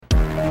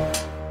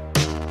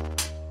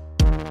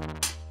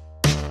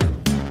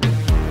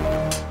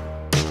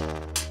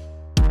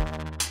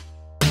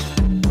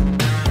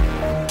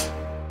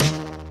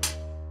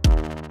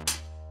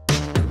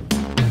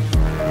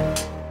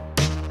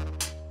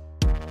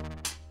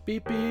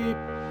Beep beep.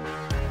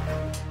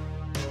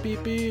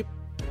 Beep beep.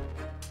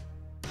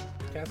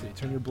 Cassidy,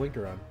 turn your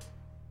blinker on.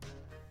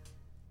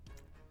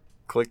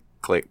 Click,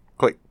 click,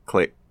 click,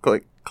 click,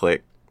 click,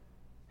 click.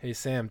 Hey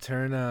Sam,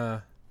 turn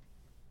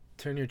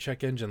your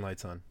check engine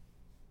lights on.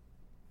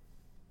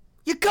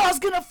 Your car's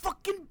gonna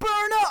fucking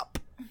burn up!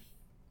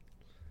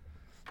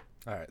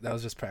 Alright, that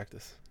was just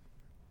practice.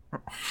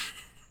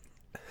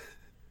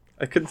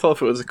 I couldn't tell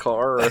if it was a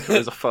car or if it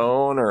was a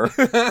phone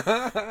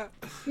or...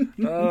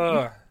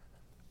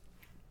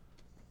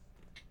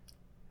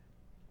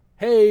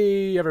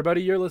 Hey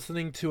everybody, you're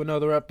listening to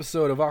another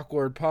episode of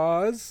Awkward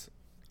Pause,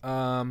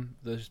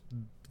 the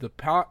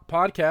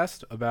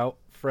podcast about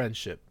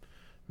friendship.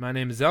 My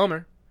name is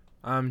Elmer.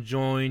 I'm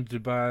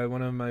joined by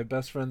one of my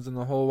best friends in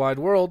the whole wide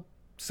world,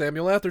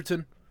 Samuel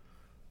Atherton.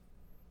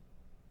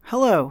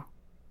 Hello.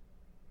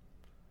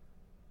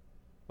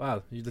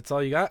 Wow, that's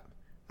all you got?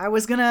 I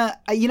was gonna...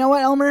 you know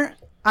what, Elmer?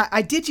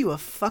 I did you a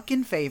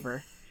fucking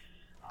favor.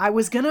 I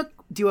was gonna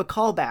do a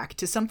callback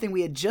to something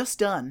we had just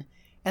done,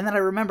 and then I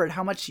remembered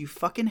how much you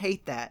fucking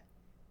hate that.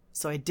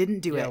 So I didn't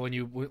do it. Yeah,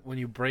 when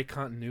you break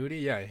continuity,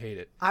 yeah, I hate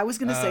it. I was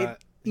gonna say...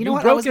 You know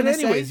what broke I was it gonna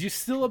anyways. say? You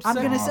still upset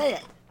I'm gonna me. say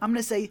it. I'm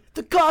gonna say,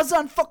 the car's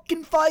on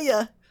fucking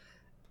fire!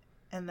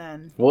 And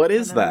then... What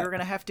is that? We're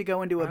gonna have to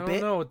go into a I bit.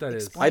 don't know what that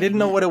is. explaining I didn't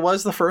know it. what it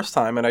was the first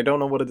time, and I don't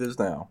know what it is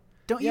now.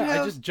 Don't you Yeah,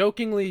 have... I just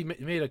jokingly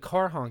made a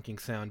car honking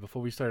sound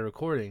before we started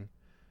recording,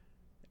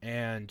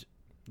 and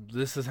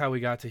this is how we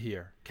got to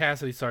here.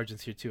 Cassidy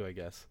Sargent's here too, I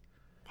guess.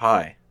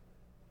 Hi.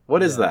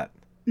 What is that?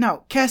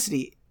 No,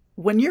 Cassidy,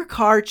 when your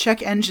car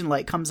check engine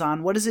light comes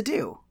on, what does it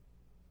do?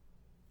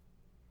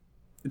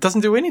 It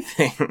doesn't do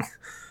anything.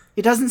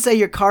 It doesn't say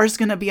your car's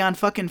gonna be on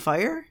fucking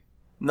fire?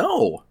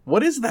 No.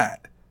 What is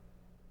that?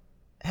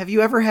 Have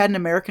you ever had an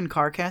American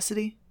car,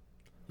 Cassidy?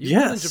 You've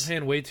been in Yes.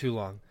 Japan way too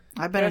long.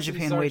 I've been in Cassidy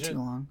Japan way Sargent.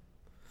 too long.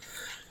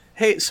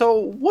 Hey, so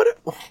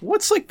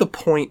what's like the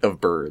point of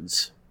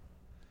birds?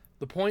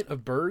 The point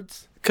of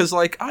birds? Because,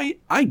 like,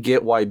 I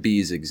get why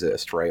bees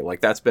exist, right?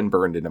 Like, that's been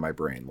burned into my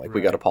brain. Like,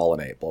 we Right. gotta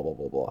pollinate, blah, blah,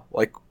 blah, blah.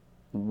 Like,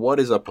 what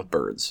is up with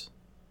birds?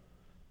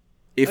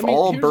 If I mean,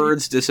 all here's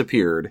birds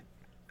disappeared,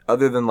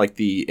 other than, like,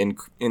 the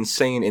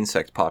insane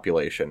insect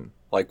population,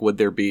 like, would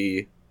there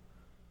be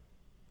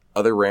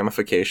other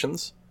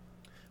ramifications?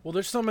 Well,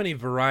 there's so many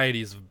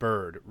varieties of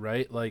bird,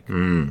 right? Like,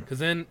 Hmm. because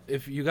then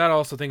if you gotta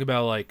also think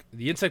about like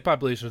the insect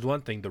population is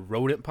one thing, the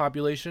rodent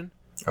population,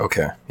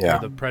 Okay, yeah.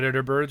 the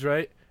predator birds,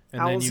 right?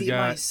 And Owls then eat you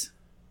got mice.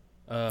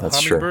 That's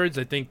true. hummingbirds.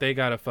 I think they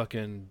gotta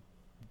fucking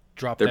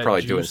drop. They're that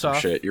probably juice doing some off.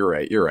 shit. You're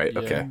right.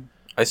 Okay. Yeah.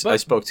 I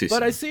spoke too soon.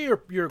 But I see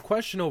your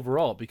question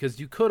overall, because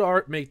you could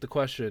make the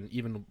question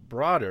even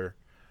broader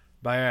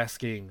by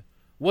asking,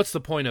 what's the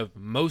point of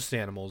most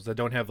animals that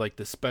don't have like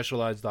the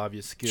specialized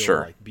obvious skill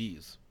Sure. like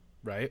bees,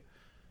 right?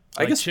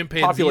 I Like guess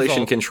chimpanzees population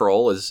all-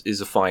 control is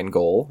a fine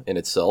goal in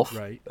itself.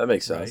 Right, That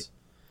makes right. sense.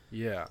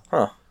 Yeah.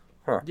 Huh.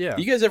 Yeah.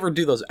 You guys ever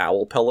do those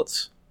owl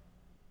pellets?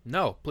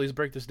 No, please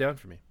break this down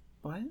for me.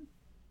 What?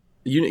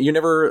 You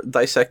never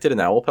dissected an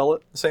owl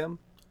pellet, Sam?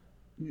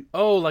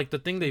 Oh, like the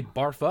thing they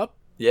barf up?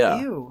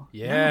 Yeah. Ew.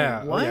 Yeah.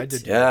 No, Oh, what? yeah, I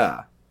did.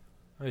 Yeah.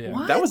 Oh, yeah.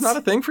 What? That was not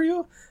a thing for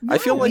you? I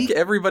feel No. like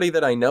everybody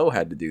that I know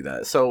had to do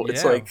that. So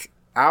it's Yeah. like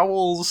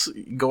owls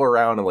go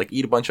around and like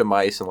eat a bunch of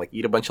mice and like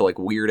eat a bunch of like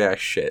weird ass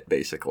shit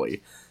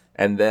basically.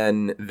 And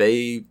then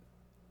they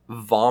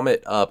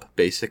vomit up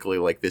basically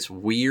like this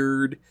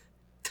weird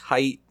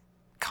tight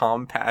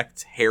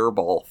compact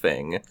hairball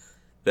thing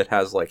that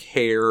has like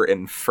hair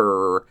and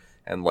fur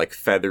and like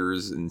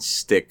feathers and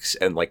sticks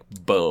and like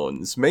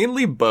bones.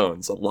 Mainly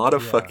bones. A lot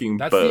of Yeah. fucking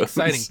That's bones. the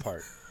exciting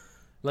part.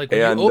 Like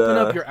when And, you open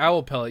uh, up your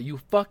owl pellet, you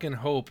fucking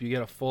hope you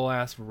get a full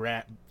ass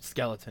rat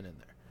skeleton in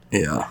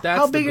there. Yeah. That's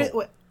How the big?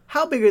 goal.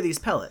 How big are these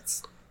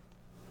pellets?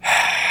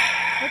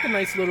 Like a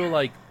nice little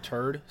like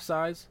turd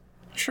size.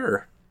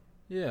 Sure.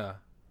 Yeah.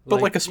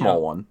 But like a you small know,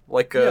 one.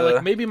 Like Yeah,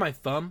 like maybe my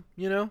thumb.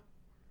 You know.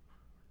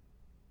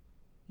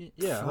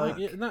 Yeah, like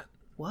Fuck. not.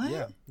 What?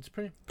 Yeah, it's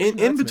pretty. in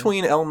nuts, man.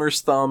 between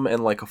Elmer's thumb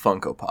and like a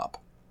Funko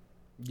Pop.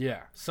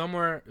 Yeah,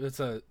 somewhere it's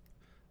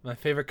my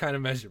favorite kind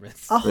of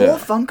measurements. A whole Yeah.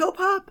 Funko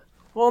Pop?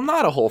 Well,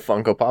 not a whole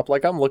Funko Pop.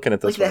 Like I'm looking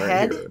at this Like one the right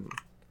head? here.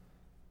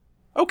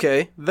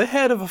 Okay, the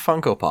head of a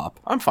Funko Pop.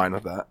 I'm fine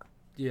with that.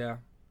 Yeah.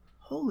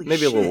 Holy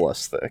Maybe shit. a little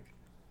less thick.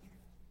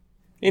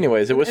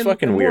 Anyways, it was And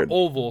fucking more weird.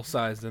 oval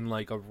size than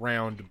like a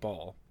round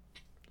ball.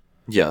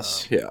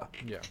 Yes, yeah.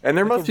 Yeah. And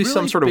there Like must a be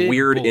some really sort of big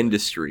weird bullet.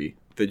 industry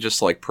that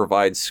just like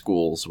provides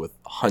schools with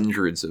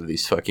hundreds of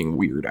these fucking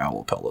weird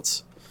owl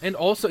pellets. And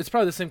also, it's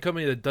probably the same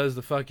company that does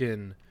the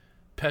fucking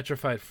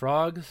petrified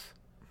frogs.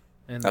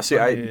 And Now, the see,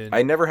 fucking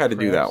I never had to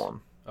do that crabs.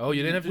 one. Oh,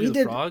 you didn't have to We do the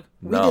did- frog?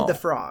 We No. did the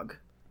frog.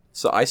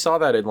 So I saw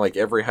that in like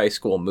every high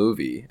school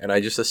movie, and I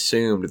just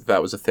assumed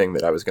that was a thing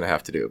that I was going to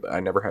have to do, but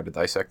I never had to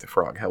dissect a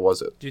frog. How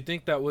was it? Do you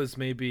think that was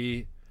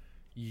maybe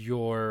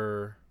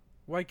your...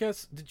 Well, I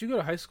guess, did you go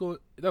to high school?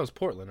 That was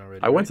Portland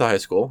already, I went to high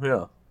school,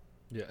 yeah.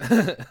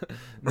 Yeah.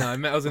 No, I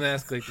was going to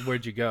ask, like,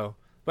 where'd you go?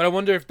 But I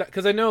wonder if that...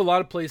 Because I know a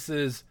lot of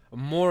places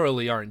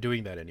morally aren't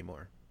doing that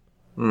anymore.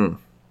 Hmm.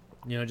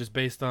 You know, just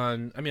based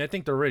on. I mean, I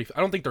think they're ready. I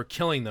don't think they're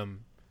killing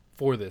them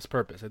for this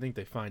purpose. I think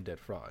they find dead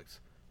frogs.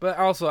 But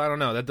also, I don't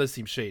know. That does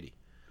seem shady.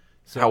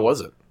 So, How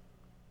was it?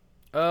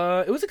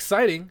 It was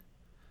exciting.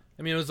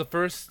 I mean, it was the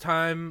first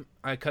time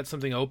I cut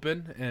something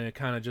open, and it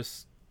kind of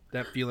just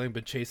that feeling.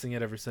 Been chasing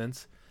it ever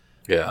since.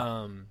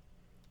 Yeah.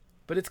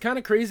 But it's kind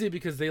of crazy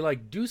because they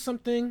like do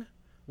something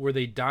where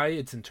they dye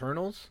its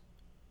internals,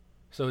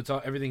 so it's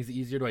all everything's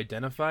easier to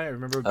identify. I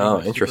remember it being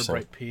like super interesting.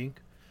 bright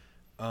pink.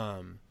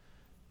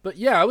 But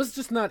yeah, I was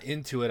just not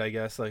into it. I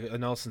guess, like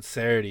in all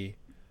sincerity,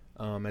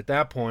 at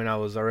that point I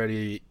was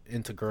already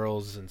into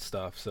girls and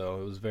stuff,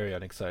 so it was very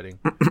unexciting.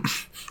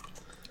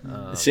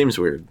 It seems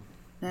weird.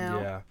 Now,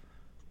 Yeah.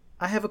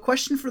 I have a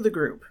question for the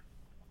group.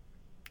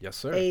 Yes,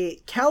 sir. A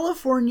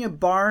California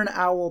barn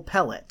owl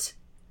pellet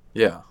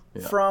Yeah.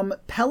 Yeah. from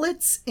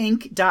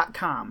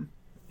pelletsinc.com.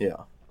 Yeah.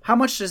 How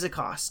much does it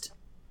cost?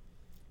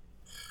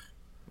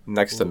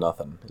 Next to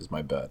nothing is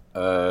my bet.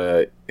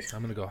 I'm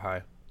gonna go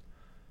high.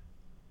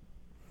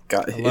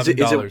 God, is $11.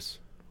 it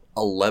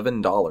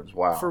 $11?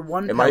 Wow. For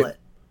one Am I- pellet.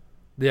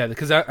 Yeah,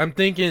 because I'm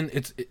thinking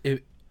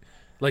it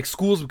like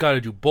schools have got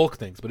to do bulk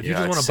things, but if you Yeah,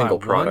 just want it's to buy single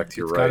one, product,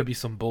 you're it's got to right. be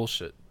some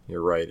bullshit.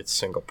 You're right. It's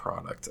single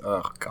product.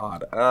 Oh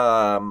God.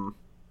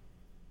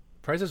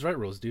 Price is Right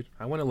rules, dude.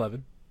 I went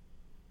 11.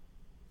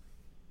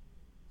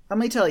 Let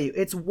me tell you,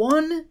 it's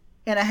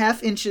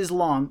 1.5 inches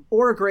long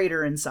or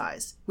greater in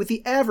size, with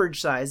the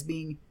average size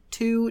being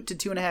 2 to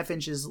 2.5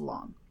 inches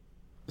long.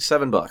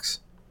 $7.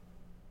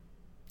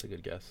 That's a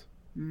good guess.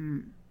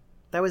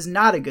 That was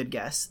not a good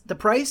guess. The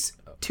price,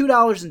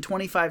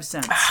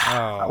 $2.25.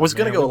 I was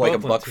gonna go like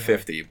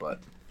 $1.50, but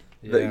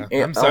Yeah,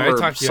 the, I'm sorry. I Elmer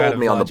talked you out sold of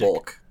me on the logic.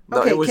 bulk.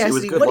 No, Okay, it was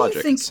Cassidy, good what logic. do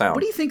you think? Sound.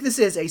 What do you think this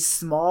is? A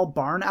small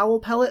barn owl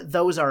pellet?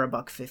 Those are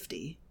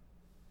 $1.50.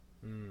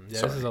 Yeah,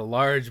 Sorry. this is a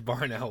large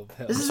barn owl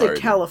pellet. This is sorry, a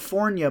dude.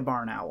 California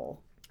barn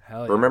owl.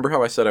 Hell yeah. Remember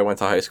how I said I went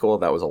to high school?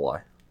 That was a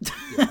lie.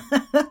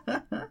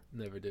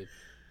 Never did.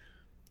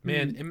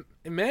 Man,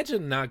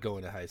 imagine not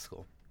going to high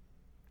school.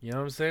 You know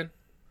what I'm saying?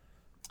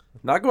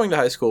 Not going to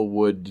high school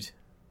would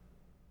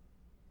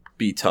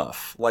be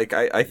tough. Like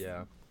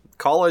Yeah.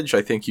 college,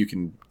 I think you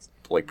can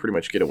like pretty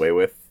much get away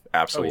with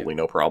absolutely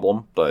no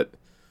problem. But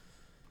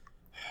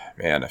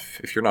man,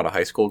 if you're not a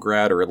high school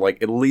grad or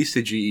like at least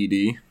a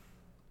GED,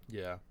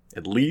 Yeah.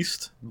 at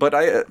least. But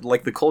I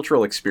like the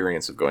cultural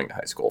experience of going to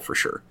high school for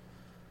sure.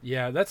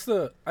 Yeah, that's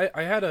the...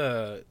 I had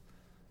a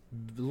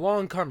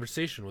long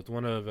conversation with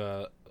one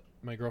of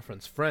my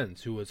girlfriend's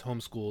friends who was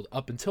homeschooled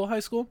up until high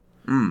school.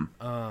 And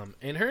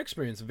her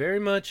experience, very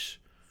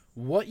much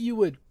what you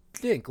would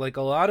think. Like,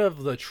 a lot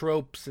of the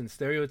tropes and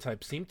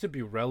stereotypes seem to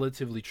be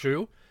relatively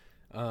true,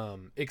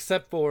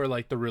 except for,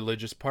 like, the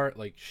religious part.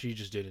 Like, she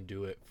just didn't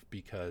do it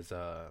because...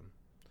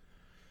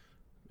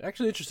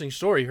 Actually, interesting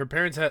story. Her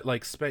parents had,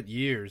 like, spent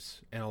years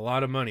and a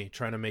lot of money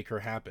trying to make her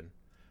happen.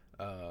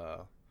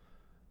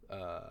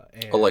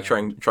 And, Like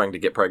trying to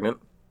get pregnant.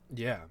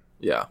 Yeah.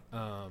 Yeah,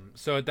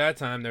 So at that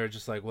time, they were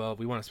just like, well,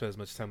 we want to spend as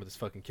much time with this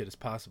fucking kid as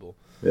possible.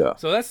 yeah.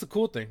 So that's the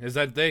cool thing, is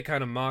that they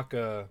kind of mock,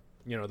 the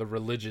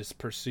religious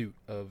pursuit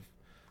of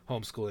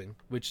homeschooling,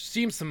 which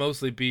seems to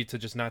mostly be to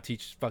just not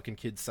teach fucking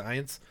kids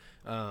science,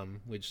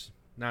 which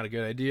not a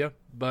good idea.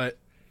 But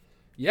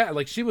yeah,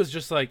 like she was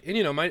just like, and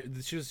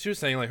she was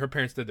saying like her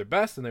parents did their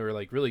best and they were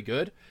like really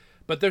good,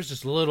 but there's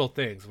just little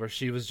things where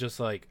she was just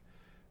like,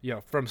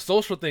 from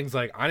social things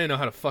like I didn't know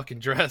how to fucking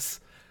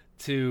dress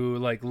to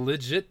like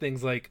legit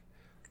things like,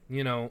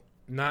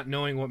 not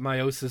knowing what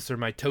meiosis or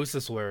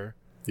mitosis were,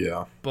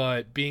 Yeah.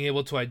 but being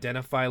able to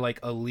identify like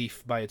a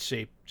leaf by its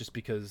shape just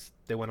because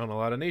they went on a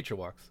lot of nature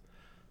walks.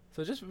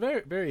 So just very,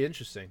 very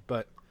interesting.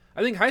 But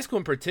I think high school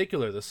in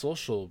particular, the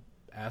social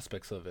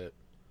aspects of it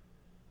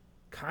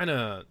kind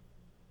of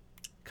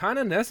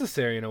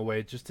necessary in a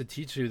way, just to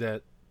teach you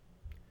that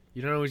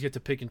you don't always get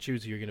to pick and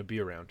choose who you're going to be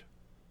around.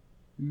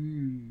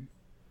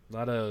 A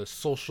lot of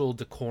social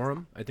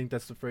decorum. I think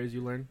that's the phrase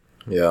you learn.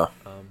 Yeah.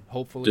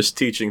 Hopefully. Just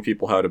teaching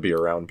people how to be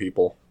around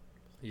people.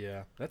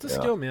 Yeah. That's a Yeah.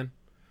 skill, man.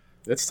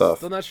 It's tough.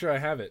 Still not sure I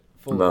have it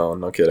fully.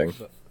 No kidding.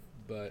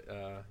 But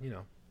I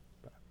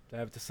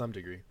have it to some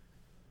degree.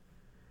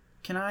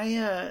 Can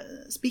I,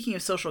 speaking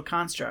of social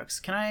constructs,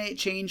 can I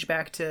change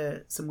back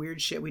to some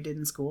weird shit we did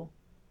in school?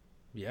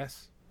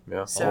 Yes.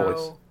 Yeah, always.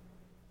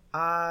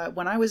 So,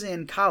 when I was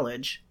in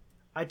college,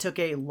 I took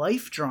a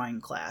life drawing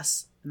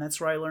class, and that's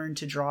where I learned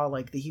to draw,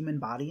 like, the human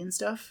body and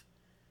stuff.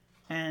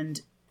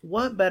 And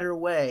what better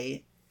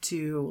way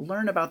to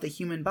learn about the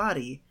human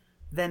body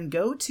than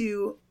go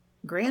to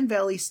Grand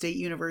Valley State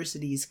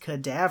University's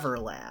Cadaver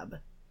Lab?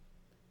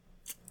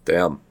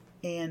 Damn.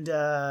 And,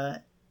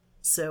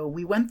 so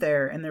we went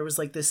there, and there was,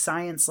 like, this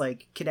science,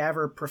 like,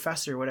 cadaver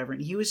professor or whatever,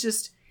 and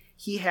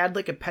he had,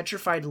 like, a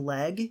petrified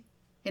leg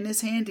in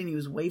his hand, and he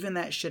was waving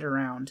that shit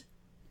around.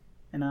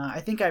 And I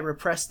think I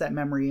repressed that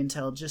memory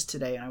until just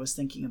today, and I was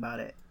thinking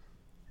about it.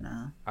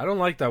 And, I don't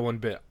like that one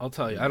bit. I'll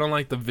tell you. I don't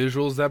like the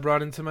visuals that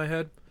brought into my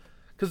head.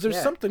 Because there's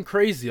something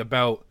crazy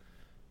about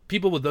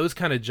people with those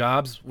kind of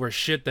jobs where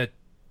shit that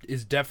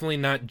is definitely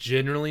not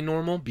generally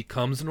normal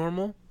becomes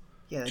normal.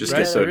 yeah, Just Right,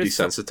 get so there is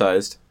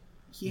desensitized.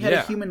 He had a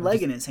Yeah. human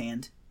leg in his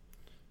hand.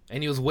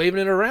 And he was waving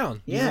it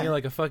around, Yeah. using it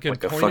like a fucking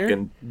Like a pointer.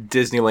 fucking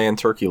Disneyland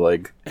turkey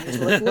leg. He's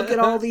like, look at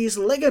all these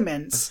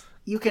ligaments.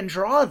 You can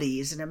draw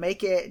these and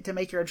to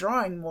make your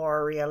drawing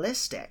more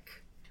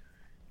realistic.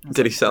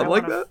 Did he sound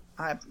like that?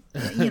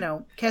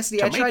 Cassidy,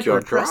 To I make tried to your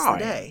impress drawing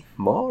today.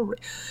 more.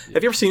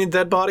 Have you ever seen a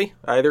dead body?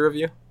 Either of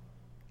you?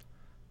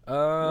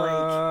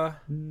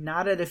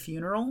 Not at a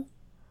funeral.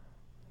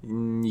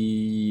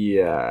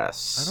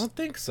 Yes. I don't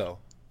think so.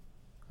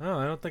 No,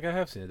 I don't think I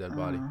have seen a dead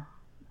body.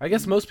 I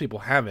guess most people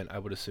haven't, I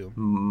would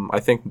assume. I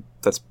think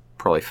that's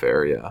probably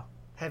fair, yeah.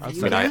 Have I'd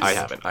you? say I mean,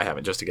 guys? I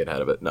haven't, just to get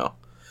ahead of it, no.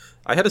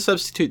 I had a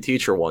substitute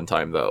teacher one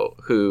time, though,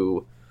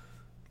 who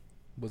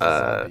Was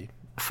a zombie.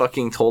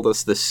 fucking told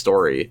us this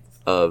story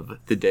of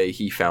the day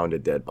he found a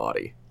dead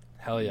body.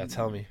 Hell yeah,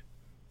 tell me.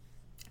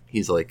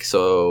 He's like,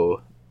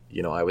 so,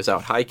 I was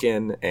out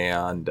hiking,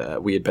 and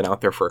we had been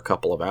out there for a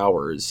couple of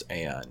hours,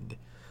 and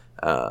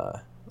I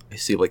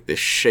see, like, this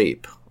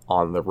shape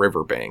on the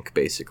riverbank,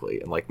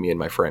 basically, and, like, me and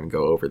my friend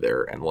go over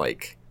there, and,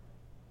 like,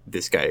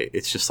 this guy,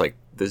 it's just, like,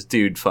 this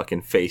dude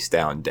fucking face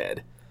down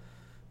dead.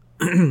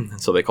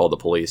 So they called the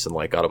police and,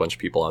 like, got a bunch of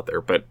people out there,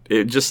 but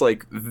it just,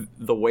 like,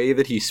 the way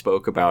that he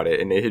spoke about it,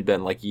 and it had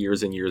been, like,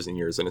 years and years and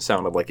years, and it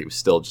sounded like it was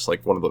still just,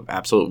 like, one of the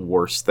absolute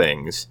worst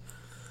things.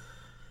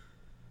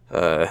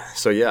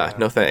 So yeah,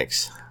 no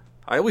thanks.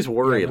 I always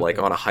worry, no like,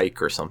 thanks. on a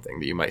hike or something,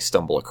 that you might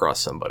stumble across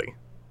somebody.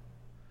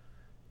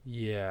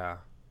 Yeah.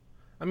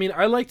 I mean,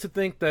 I like to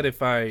think that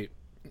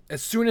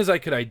as soon as I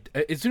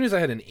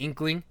had an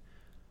inkling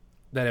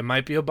that it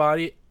might be a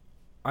body,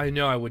 I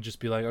know I would just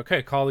be like,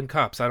 okay, calling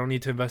cops. I don't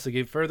need to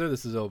investigate further.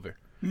 This is over.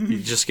 You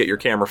just get your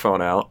camera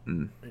phone out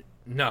and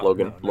No.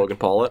 Logan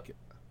Paul it.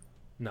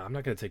 No, I'm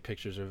not going to take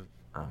pictures of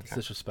It's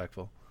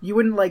disrespectful. You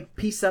wouldn't like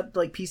peace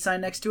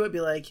sign next to it, be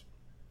like,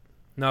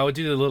 No,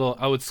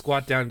 I would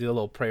squat down and do the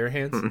little prayer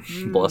hands.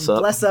 Bless up.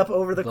 bless up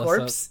over the Bless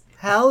corpse.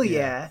 Hell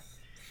yeah.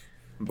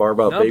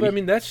 Barb up, No, baby. but I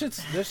mean that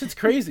shit's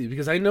crazy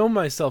because I know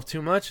myself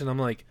too much, and I'm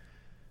like,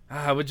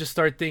 I would just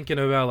start thinking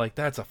about like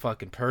that's a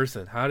fucking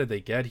person. How did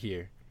they get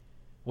here?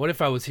 What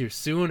if I was here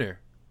sooner?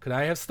 Could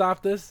I have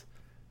stopped this?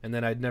 And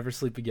then I'd never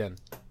sleep again.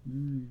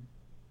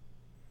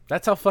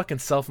 That's how fucking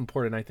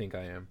self-important I think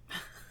I am.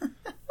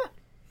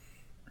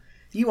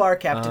 You are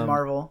Captain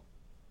Marvel.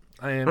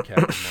 I am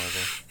Captain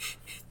Marvel.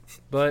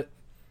 But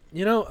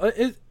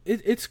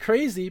it's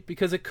crazy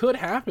because it could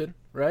happen,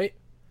 right?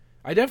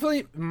 I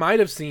definitely might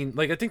have seen,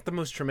 like, I think the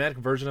most traumatic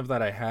version of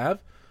that I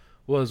have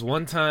was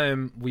one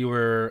time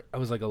I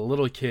was like a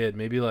little kid,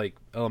 maybe like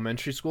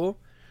elementary school,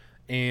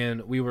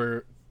 and we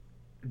were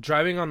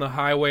driving on the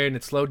highway and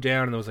it slowed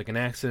down and there was like an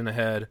accident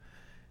ahead,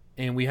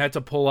 and we had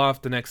to pull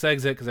off the next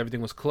exit because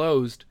everything was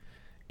closed,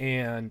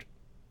 and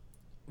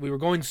we were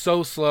going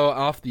so slow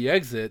off the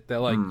exit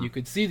that like you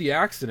could see the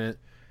accident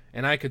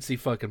and I could see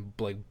fucking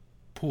like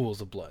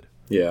pools of blood.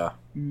 Yeah.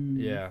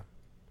 Yeah.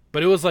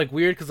 But it was like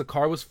weird because the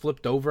car was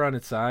flipped over on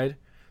its side,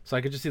 so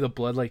I could just see the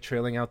blood like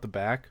trailing out the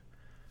back.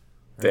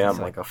 And Damn, it's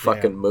like a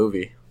fucking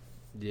movie.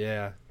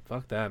 Yeah,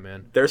 fuck that,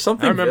 man. There's I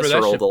something remember that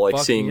visceral shit to like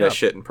fucked seeing me that up.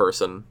 shit in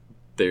person,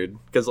 dude.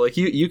 Because like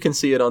you can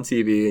see it on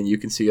TV and you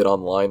can see it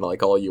online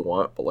like all you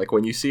want, but like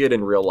when you see it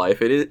in real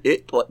life,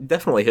 it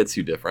definitely hits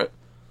you different.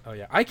 Oh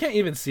yeah, I can't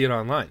even see it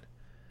online.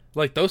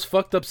 Like those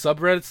fucked up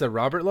subreddits that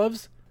Robert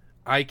loves,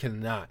 I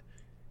cannot.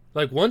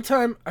 Like one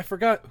time, I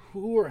forgot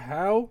who or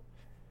how.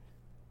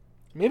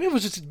 Maybe it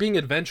was just being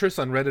adventurous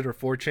on Reddit or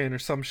 4chan or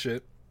some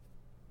shit.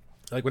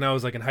 Like when I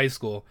was like in high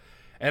school,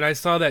 and I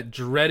saw that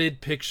dreaded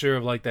picture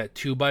of like that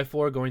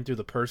 2x4 going through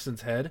the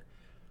person's head.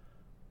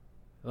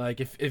 Like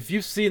if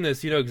you've seen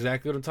this, you know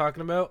exactly what I'm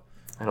talking about.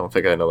 I don't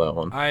think I know that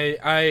one.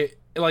 I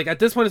like at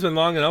this point it's been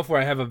long enough where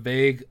I have a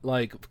vague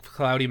like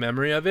cloudy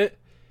memory of it,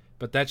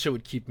 but that shit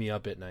would keep me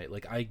up at night.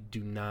 Like I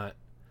do not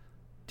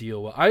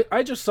deal well.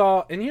 I just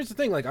saw, and here's the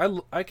thing, like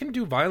I can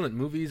do violent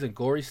movies and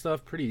gory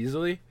stuff pretty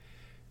easily.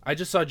 I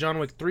just saw John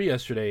Wick 3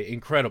 yesterday.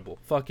 Incredible.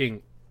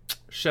 Fucking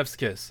chef's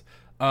kiss.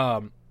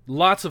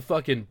 Lots of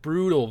fucking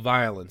brutal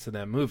violence in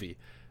that movie.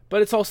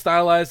 But it's all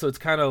stylized, so it's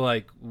kind of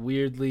like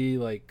weirdly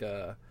like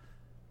it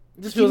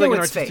just feels like an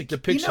artistic fake.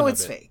 depiction You know of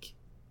it's it. fake.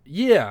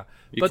 Yeah.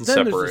 You But can then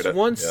there's separate this it,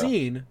 one yeah.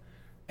 scene,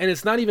 and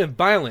it's not even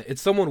violent.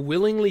 It's someone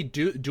willingly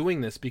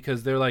doing this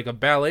because they're like a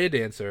ballet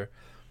dancer,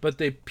 but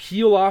they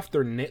peel off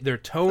their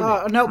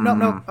toenail. Oh,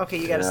 no. Okay,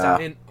 you gotta Yeah. stop.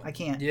 And- I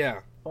can't. Yeah.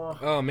 Oh.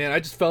 Oh man, I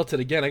just felt it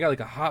again. I got like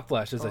a hot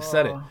flash as I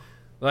said it.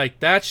 Like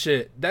that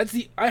shit.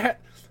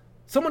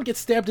 Someone gets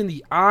stabbed in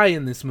the eye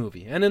in this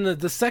movie, and in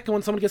the second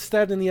one, someone gets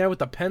stabbed in the eye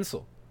with a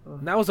pencil.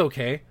 And that was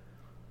okay.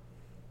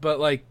 But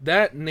like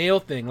that nail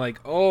thing, like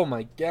oh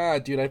my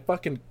god, dude, I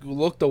fucking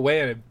looked away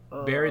and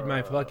I buried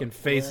my fucking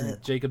face in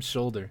Jacob's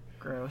shoulder.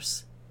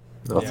 Gross.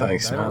 No Yeah,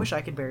 thanks, I I man. wish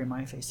I could bury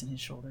my face in his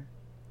shoulder.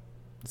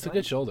 It's a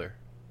good shoulder.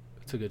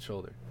 It's a good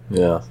shoulder.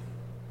 Yeah.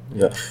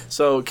 Yeah.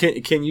 So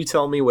can you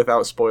tell me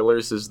without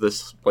spoilers, is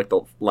this like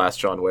the last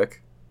John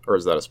Wick, or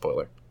is that a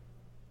spoiler?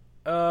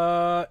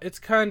 It's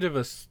kind of a.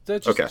 Just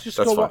Okay, just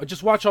that's go fine.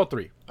 just watch all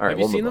three. All right, Have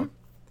you we'll seen move them?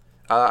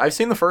 I've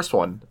seen the first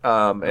one,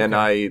 and Okay.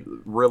 I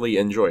really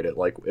enjoyed it.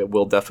 Like, it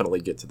will definitely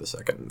get to the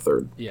second and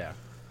third. Yeah.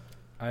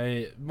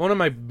 One of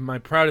my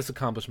proudest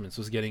accomplishments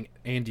was getting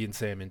Andy and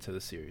Sam into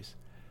the series.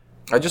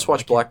 I just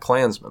watched Black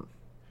Klansman.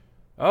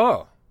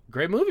 Oh,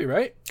 great movie,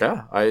 right?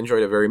 Yeah, I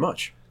enjoyed it very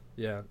much.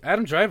 Yeah.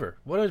 Adam Driver,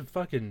 what a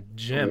fucking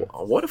gem.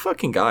 What a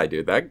fucking guy,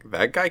 dude.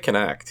 That guy can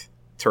act.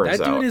 Turns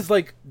That out. dude is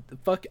like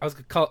fuck. I'm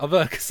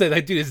gonna say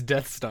that dude is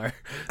Death Star.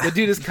 That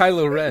dude is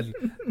Kylo Ren.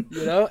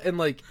 You know, and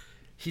like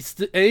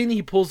and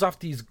he pulls off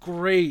these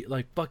great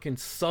like fucking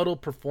subtle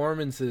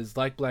performances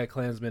like Black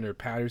Klansman or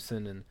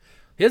Patterson, and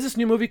he has this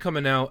new movie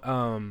coming out.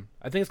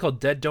 I think it's called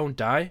Dead Don't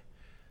Die.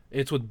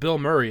 It's with Bill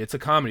Murray. It's a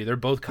comedy. They're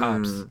both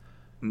cops.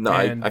 No,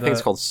 and I think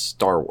it's called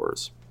Star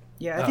Wars.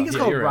 Yeah, I Oh, think it's yeah,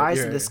 called you're right, Rise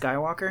you're of the right.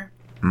 Skywalker.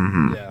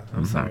 Mm-hmm. Yeah,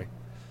 I'm sorry.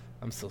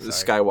 I'm so sorry.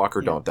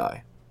 Skywalker don't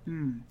die.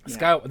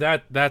 Sky.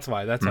 That's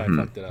why. That's why I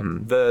fucked it up.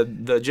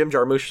 The Jim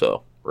Jarmusch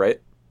show,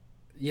 right?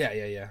 Yeah.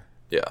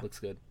 Yeah. Looks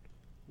good.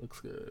 Looks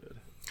good.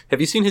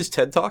 Have you seen his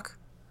TED Talk?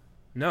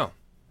 No.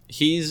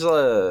 He's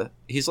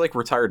like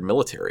retired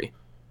military.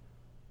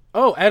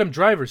 Oh, Adam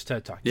Driver's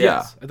TED Talk. Yeah.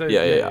 Yes. I thought-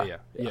 Yeah.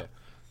 yeah.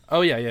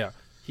 Oh yeah.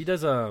 He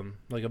does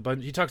like a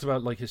bunch. He talks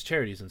about like his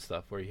charities and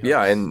stuff where he helps,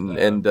 Yeah,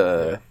 and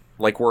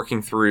like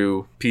working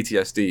through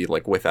PTSD,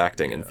 like with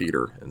acting and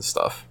theater and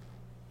stuff.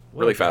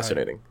 what Really a guy.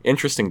 fascinating,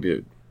 interesting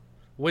dude.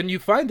 When you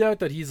find out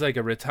that he's like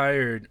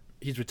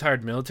he's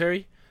retired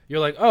military, you're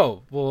like,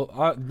 oh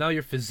well, now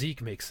your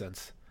physique makes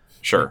sense.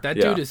 Sure, Like, that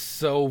yeah. dude is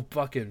so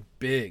fucking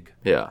big.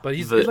 Yeah, But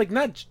he's The- like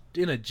not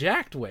in a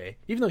jacked way,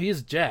 even though he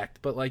is jacked.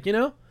 But like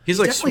he's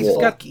like Definitely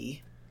swole.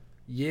 bulky.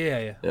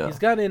 yeah. Yeah. He's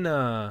got in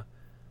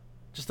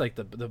just like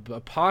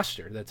the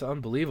posture that's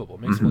unbelievable.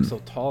 Makes him look so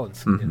tall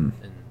and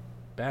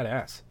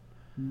badass.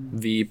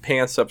 The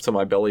pants up to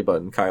my belly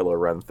button Kylo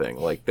Ren thing.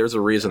 Like, there's a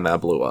reason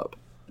that blew up.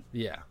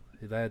 Yeah,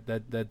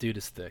 that dude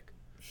is thick,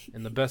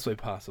 in the best way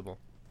possible.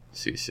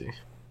 CC.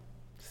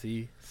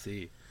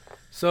 See.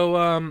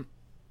 So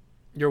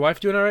your wife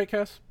doing all right,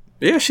 Cass?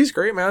 Yeah, she's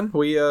great, man.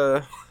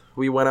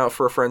 We went out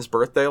for a friend's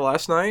birthday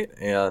last night,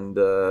 and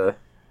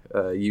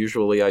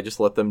usually I just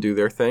let them do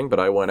their thing, but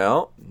I went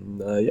out,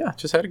 and yeah,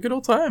 just had a good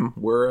old time.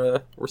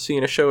 We're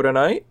seeing a show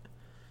tonight,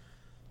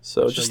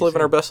 so What show just you living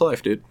seeing? our best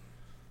life, dude.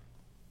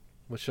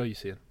 What show you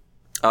seeing?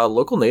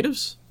 Local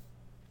natives.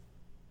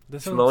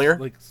 That Familiar?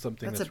 like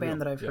something That's a band real.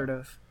 that I've Yeah. heard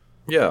of.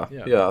 Yeah,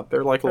 Yeah. yeah,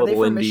 they're like a Are they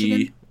little from indie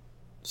Michigan?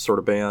 sort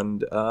of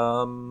band.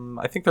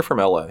 I think they're from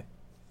LA.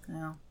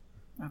 Oh,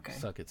 okay.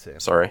 Suck it, Sam.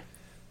 Sorry,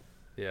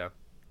 Yeah.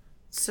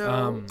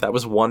 So that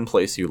was one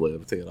place you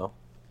lived, you know.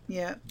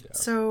 yeah.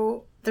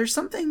 So there's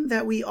something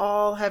that we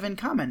all have in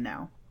common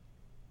now.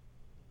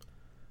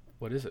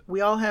 What is it?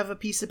 We all have a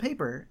piece of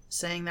paper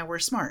saying that we're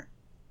smart.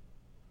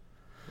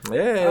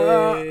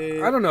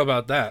 Hey, I don't know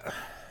about that.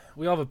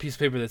 We all have a piece of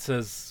paper that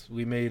says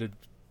we made a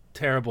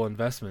terrible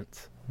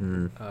investment.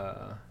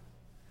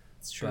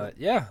 It's true. But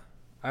yeah,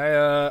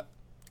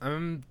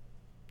 I'm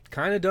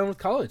kind of done with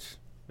college,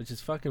 which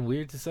is fucking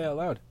weird to say out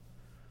loud.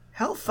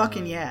 Hell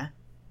fucking yeah.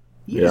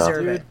 You Yeah.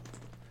 deserve Dude. it.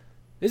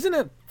 Isn't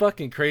it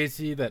fucking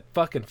crazy that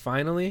fucking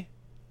finally,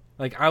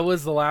 like I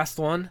was the last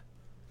one,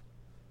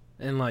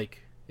 and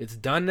like it's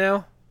done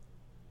now.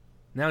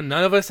 Now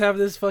none of us have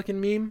this fucking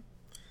meme.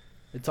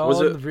 It's all Was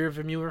in it- the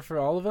rearview mirror for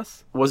all of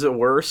us. Was it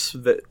worse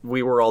that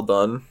we were all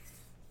done?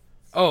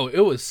 Oh,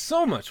 it was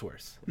so much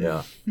worse.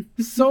 Yeah.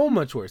 So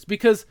much worse,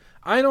 because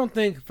I don't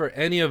think for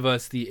any of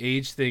us the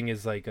age thing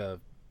is like a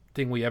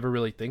thing we ever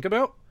really think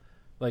about.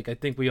 Like I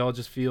think we all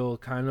just feel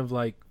kind of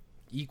like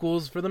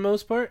equals for the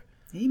most part.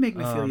 You make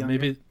me feel younger.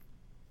 Maybe.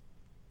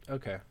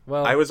 Okay.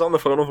 Well, I was on the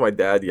phone with my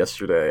dad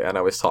yesterday, and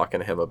I was talking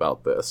to him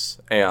about this.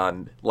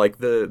 And like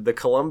the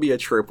Colombia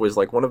trip was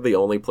like one of the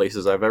only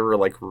places I've ever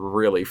like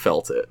really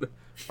felt it.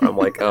 I'm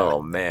like,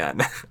 oh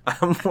man,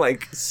 I'm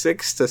like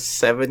 6 to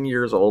 7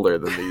 years older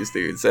than these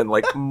dudes, and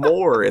like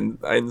more in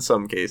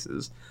some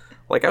cases.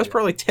 Like I was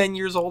probably 10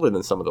 years older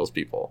than some of those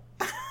people.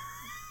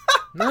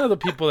 none of the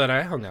people that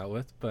I hung out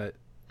with, but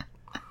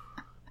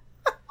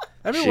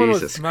everyone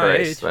Jesus was my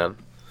Christ, age. man.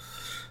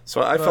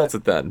 So I felt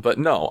it then, but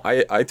no,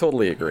 I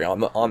totally agree. On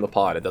the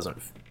pod, it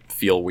doesn't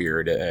feel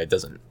weird. It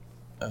doesn't.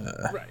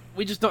 Right.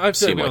 We just don't. I feel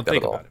Seem like we like don't that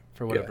think at all. about it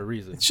for whatever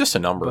reason. It's just a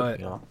number, But-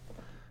 you know.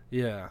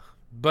 Yeah,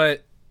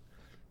 but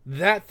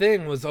that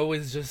thing was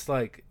always just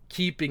like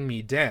keeping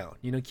me down,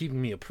 you know,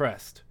 keeping me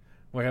oppressed.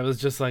 Where I was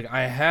just like,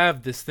 I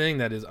have this thing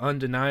that is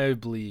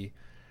undeniably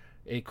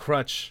a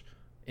crutch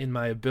in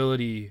my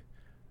ability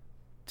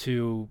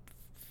to,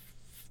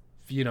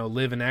 you know,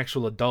 live an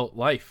actual adult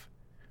life.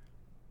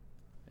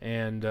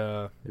 And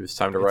It was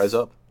time to rise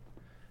up.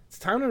 it's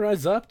time to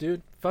rise up,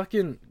 dude.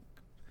 Fucking,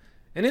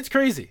 and it's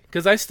crazy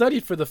because I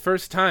studied for the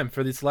first time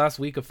for this last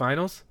week of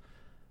finals.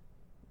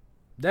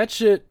 That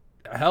shit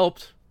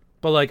helped,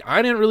 but like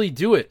I didn't really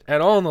do it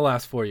at all in the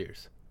last 4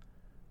 years.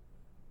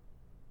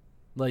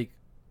 Like,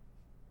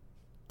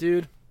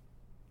 dude,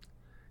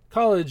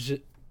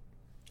 college,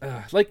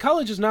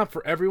 college is not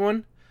for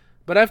everyone,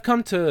 but I've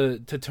come to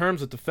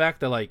terms with the fact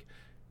that like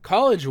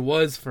college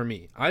was for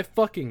me. I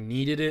fucking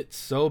needed it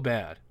so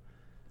bad.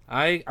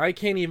 I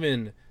can't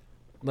even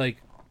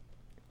like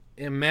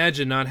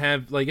imagine not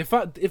have like if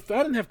I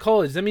didn't have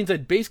college, that means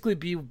I'd basically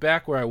be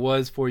back where I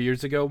was 4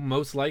 years ago,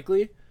 most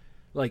likely,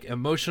 like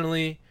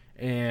emotionally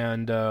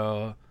and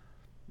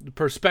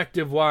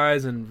perspective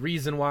wise and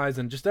reason wise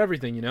and just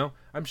everything.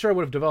 I'm sure I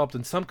would have developed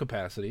in some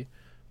capacity,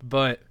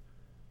 but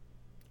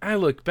I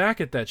look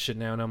back at that shit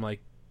now and I'm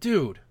like,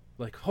 dude,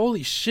 like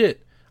holy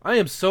shit, I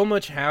am so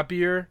much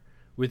happier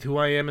with who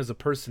I am as a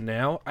person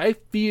now. I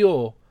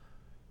feel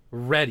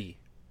ready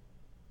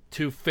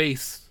to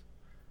face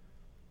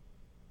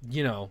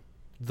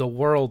the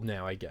world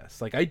now, I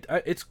guess. Like I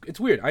it's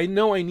weird. I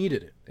know I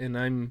needed it, and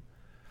I'm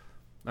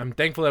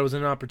thankful that it was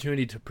an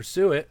opportunity to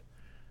pursue it.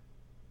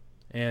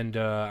 And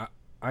I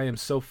am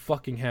so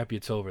fucking happy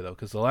it's over though,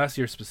 because the last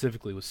year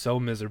specifically was so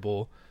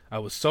miserable. I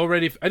was so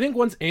ready. I think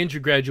once Andrew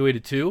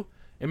graduated too,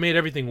 it made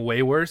everything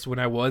way worse when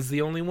I was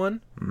the only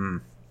one.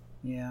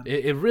 Yeah.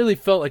 It really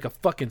felt like a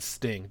fucking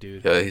sting,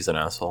 dude. Yeah, he's an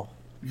asshole.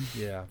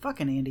 Yeah.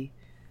 Fucking Andy.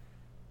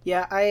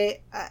 Yeah,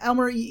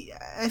 Elmer,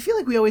 I feel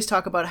like we always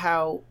talk about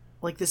how,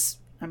 like, this,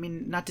 I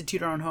mean, not to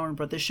toot our own horn,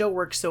 but the show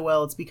works so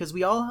well. It's because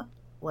we all,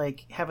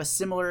 like, have a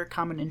similar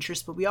common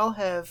interest, but we all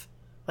have,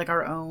 like,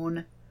 our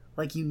own,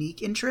 like,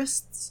 unique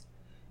interests.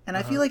 And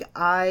I feel like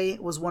I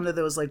was one of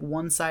those, like,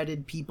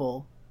 one-sided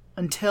people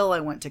until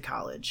I went to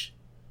college.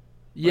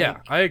 Yeah,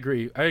 Like, I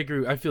agree.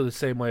 I feel the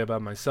same way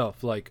about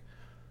myself. Like,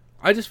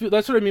 I just feel,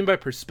 that's what I mean by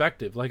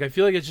perspective. Like, I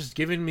feel like it's just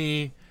given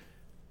me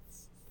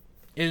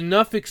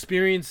enough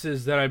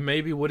experiences that I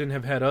maybe wouldn't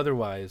have had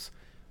otherwise,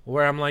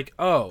 where I'm like,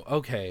 oh,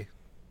 okay,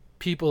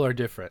 people are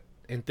different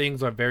and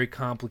things are very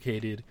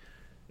complicated.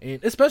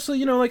 And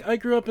especially, like I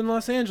grew up in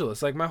Los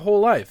Angeles, like my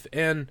whole life,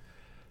 and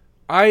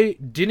I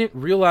didn't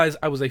realize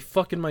I was a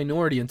fucking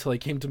minority until I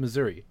came to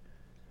Missouri.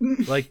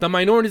 Like, the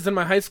minorities in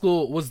my high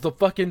school was the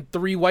fucking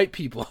 3 white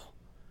people,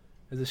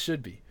 as it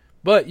should be.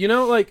 But,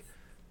 like,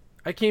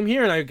 I came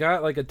here and I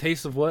got, like, a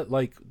taste of what,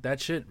 like, that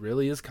shit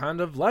really is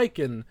kind of like,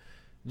 and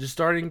just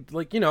starting,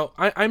 like,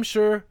 I'm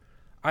sure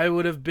I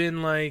would have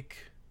been, like,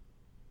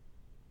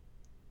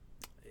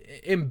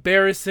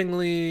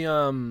 embarrassingly,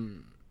 I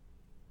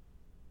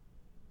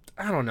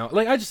don't know.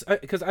 Like,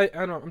 because I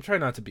don't, I'm trying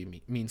not to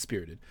be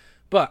mean-spirited,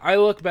 but I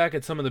look back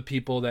at some of the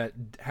people that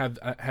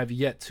have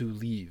yet to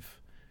leave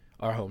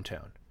our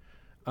hometown,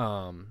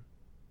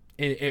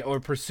 or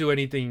pursue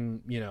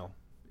anything,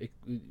 I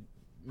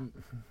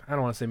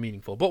don't want to say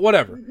meaningful, but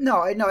whatever. No,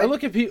 I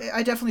look at people.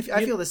 I definitely,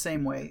 I feel the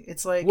same way.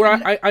 It's like, where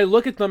I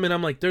look at them and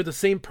I'm like, they're the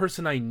same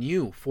person I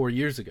knew 4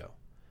 years ago.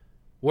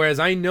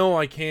 Whereas I know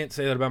I can't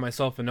say that about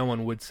myself, and no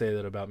one would say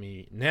that about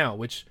me now,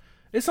 which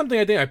is something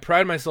I think I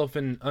pride myself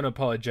in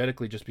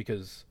unapologetically, just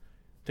because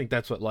I think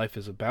that's what life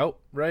is about,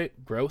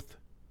 right? Growth.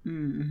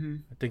 Mm-hmm.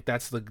 I think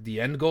that's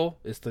the end goal,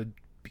 is to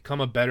become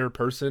a better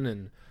person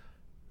and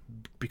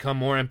become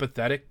more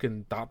empathetic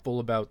and thoughtful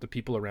about the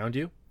people around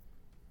you.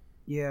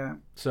 Yeah.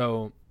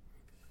 So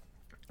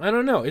I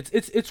don't know.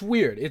 It's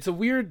weird. It's a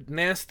weird,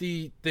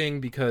 nasty thing,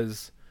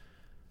 because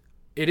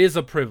it is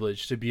a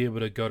privilege to be able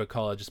to go to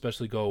college,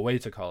 especially go away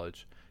to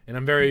college. And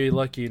I'm very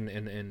lucky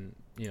and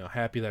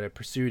happy that I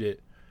pursued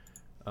it.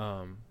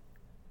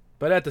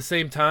 But at the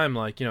same time,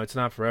 like, it's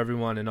not for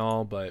everyone and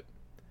all, but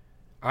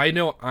I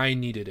know I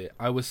needed it.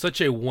 I was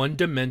such a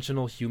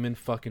one-dimensional human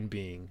fucking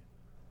being.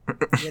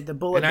 You had the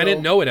bullet and bill, I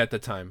didn't know it at the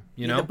time,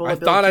 I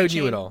thought I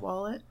knew it all.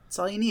 Wallet. That's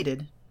all you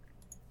needed.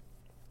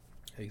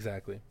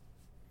 Exactly.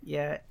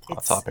 Yeah,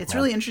 Topic, it's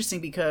man. really interesting,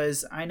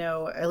 because I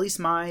know at least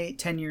my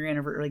 10-year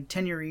anniversary, like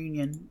 10-year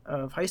reunion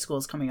of high school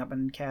is coming up,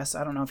 and Cass,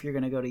 I don't know if you're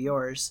going to go to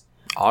yours.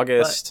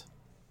 August.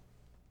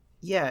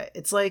 Yeah,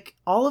 it's like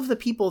all of the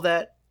people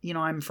that,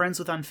 I'm friends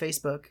with on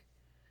Facebook,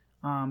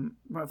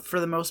 for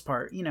the most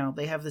part,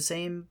 they have the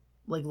same,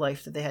 like,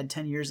 life that they had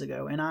 10 years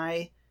ago. And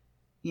I,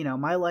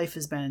 my life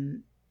has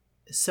been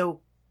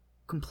so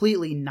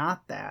completely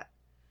not that.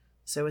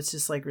 So it's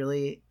just like,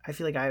 really, I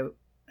feel like I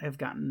have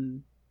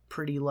gotten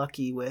pretty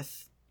lucky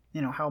with,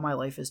 how my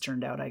life has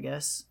turned out, I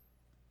guess.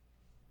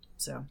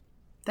 So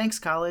thanks,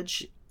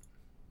 college.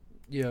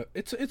 Yeah,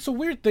 it's a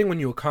weird thing when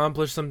you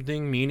accomplish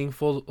something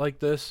meaningful like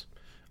this,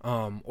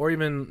 or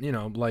even,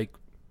 like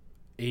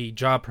a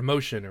job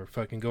promotion, or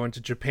fucking going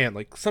to Japan,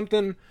 like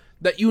something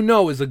that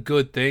is a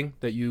good thing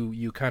that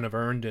you kind of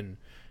earned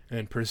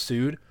and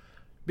pursued.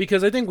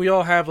 Because I think we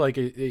all have, like,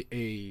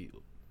 a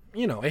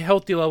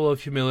healthy level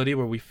of humility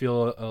where we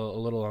feel a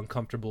little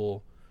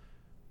uncomfortable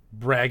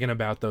bragging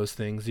about those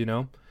things,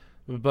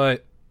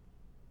 but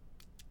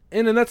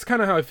and then that's kind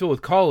of how I feel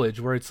with college,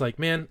 where it's like,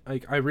 man,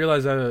 I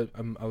realize I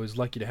was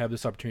lucky to have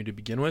this opportunity to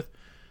begin with,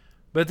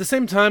 but at the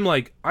same time,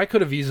 like, I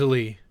could have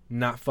easily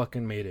not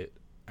fucking made it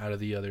out of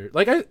the other.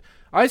 Like,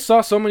 I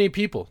saw so many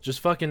people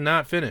just fucking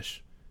not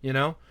finish,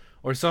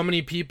 or so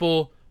many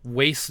people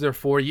waste their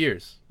 4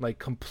 years, like,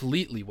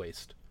 completely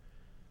waste,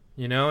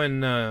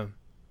 and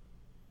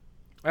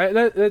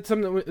that's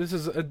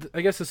something.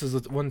 I guess this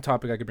is one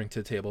topic I could bring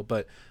to the table.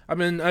 But I've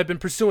been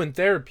pursuing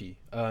therapy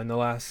in the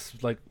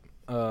last, like,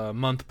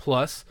 month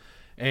plus,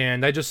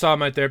 and I just saw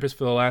my therapist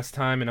for the last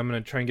time, and I'm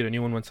gonna try and get a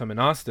new one once I'm in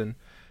Austin.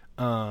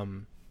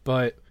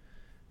 But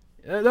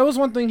that was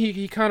one thing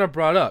he kind of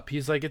brought up.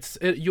 He's like,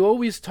 you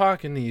always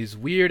talk in these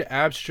weird,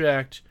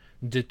 abstract,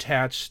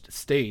 detached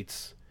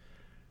states,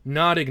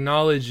 not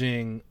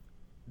acknowledging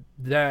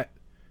that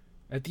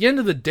at the end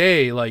of the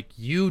day, like,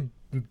 you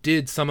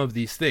did some of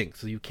these things,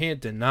 so you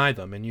can't deny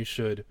them, and you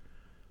should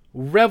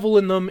revel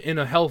in them in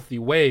a healthy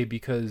way,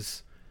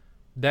 because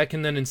that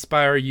can then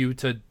inspire you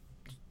to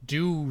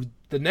do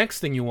the next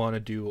thing you want to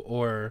do,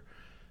 or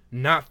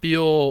not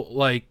feel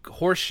like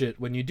horseshit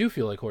when you do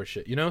feel like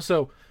horseshit, you know?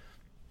 So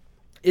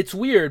it's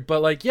weird,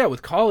 but like, yeah,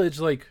 with college,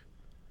 like,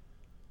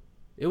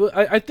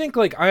 I think,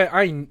 like,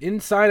 I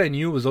inside I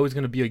knew it was always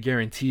going to be a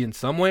guarantee in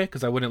some way,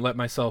 because I wouldn't let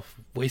myself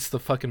waste the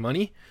fucking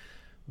money.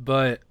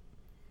 But,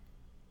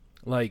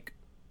 like,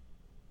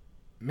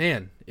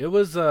 man, it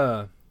was,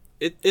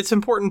 it's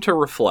important to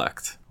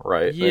reflect,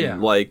 right? Yeah.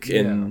 And, like,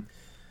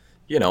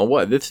 you know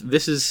what, this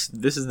is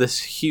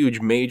this huge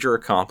major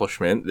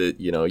accomplishment that,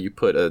 you know, you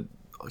put a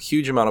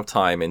huge amount of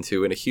time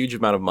into, and a huge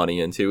amount of money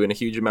into, and a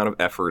huge amount of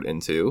effort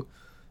into,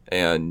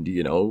 and,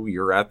 you know,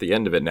 you're at the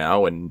end of it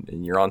now,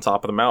 and you're on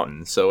top of the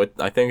mountain. So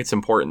I think it's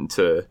important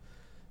to,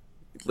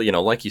 you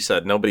know, like you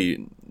said,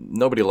 nobody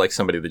likes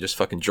somebody that just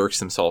fucking jerks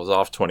themselves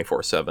off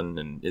 24/7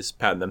 and is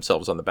patting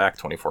themselves on the back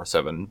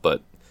 24/7.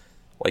 But,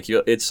 like,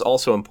 it's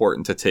also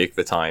important to take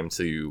the time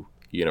to,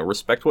 you know,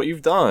 respect what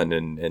you've done,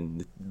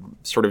 and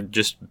sort of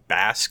just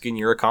bask in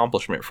your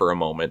accomplishment for a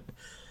moment.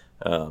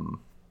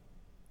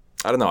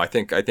 I don't know. I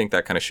think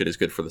that kind of shit is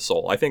good for the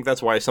soul. I think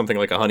that's why something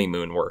like a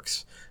honeymoon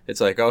works. It's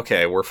like,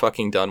 okay, we're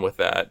fucking done with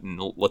that, and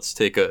let's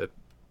take a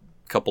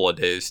couple of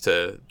days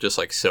to just,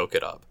 like, soak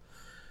it up.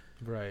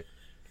 right.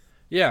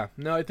 Yeah,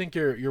 no, I think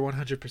you're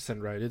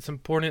 100% right. It's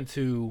important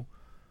to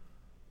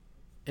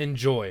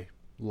enjoy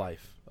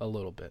life a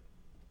little bit,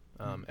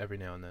 every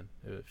now and then.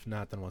 If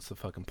not, then what's the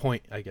fucking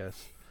point, I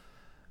guess?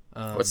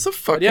 What's the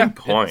fucking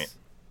point?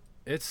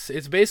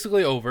 It's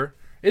basically over.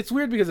 It's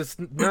weird because it's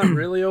not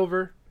really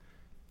over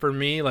for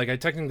me. Like, I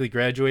technically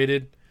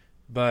graduated,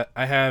 but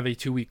I have a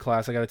 2-week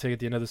class I got to take at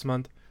the end of this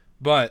month.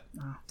 But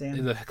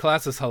the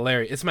class is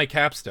hilarious. It's my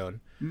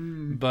capstone,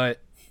 but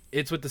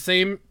it's with the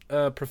same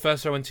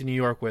professor I went to New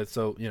York with.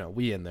 So, you know,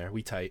 we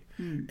tight.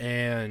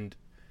 And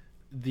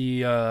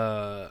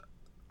I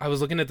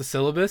was looking at the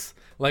syllabus.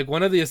 Like,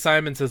 one of the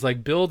assignments is,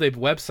 like, build a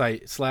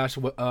website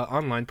 /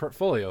 online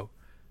portfolio.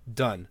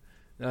 Done.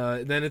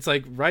 Then it's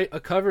like, write a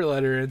cover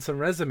letter and some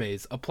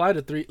resumes. Apply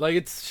to 3. Like,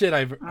 it's shit.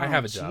 I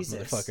have a job,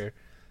 Jesus. Motherfucker.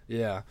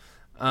 Yeah.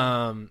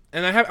 And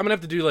I'm gonna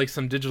have to do, like,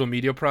 some digital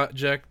media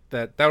project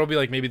that'll be,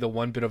 like, maybe the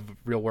one bit of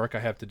real work I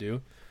have to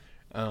do.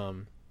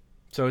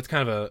 So it's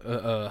kind of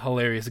a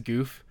hilarious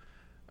goof.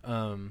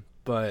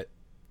 But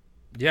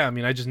yeah, I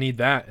mean, I just need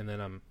that, and then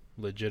I'm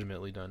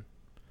legitimately done.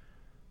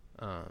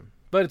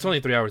 But it's only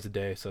 3 hours a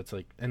day, so it's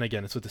like, and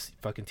again, it's with this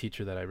fucking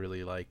teacher that I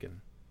really like,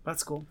 and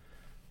that's cool.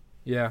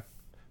 Yeah,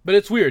 but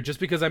it's weird just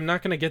because I'm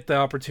not gonna get the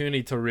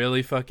opportunity to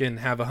really fucking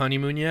have a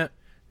honeymoon yet,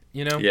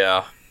 you know?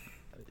 Yeah.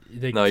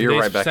 No, you're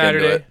right back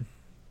Saturday, into it.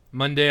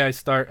 Monday I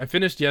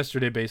finished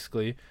yesterday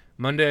basically.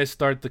 Monday I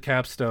start the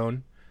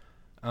capstone,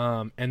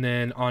 and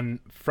then on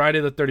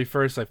Friday the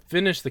 31st I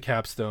finish the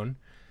capstone.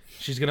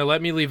 She's gonna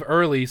let me leave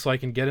early so I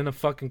can get in a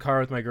fucking car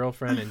with my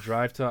girlfriend and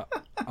drive to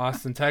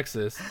Austin,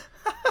 Texas.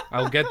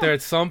 I'll get there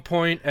at some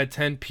point at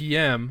 10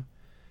 p.m.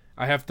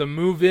 I have to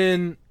move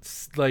in,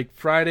 like,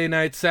 Friday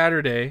night,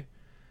 Saturday,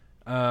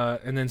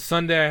 and then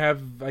Sunday I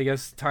have, I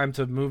guess, time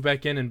to move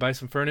back in and buy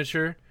some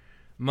furniture.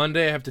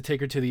 Monday I have to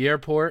take her to the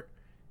airport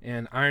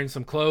and iron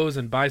some clothes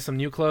and buy some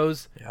new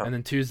clothes. Yep. And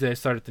then Tuesday I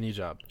start at the new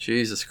job.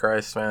 Jesus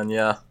Christ, man,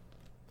 yeah.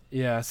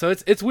 Yeah, so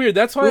it's weird.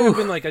 That's why I've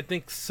been, like, I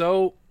think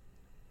so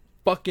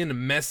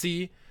fucking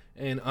messy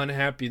and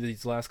unhappy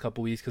these last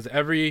couple weeks, because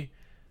every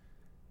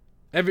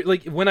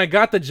like, when I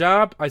got the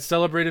job, I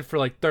celebrated for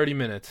like 30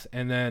 minutes,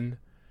 and then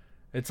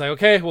it's like,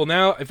 okay, well,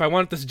 now if I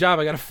want this job,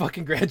 I gotta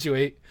fucking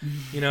graduate,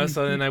 you know.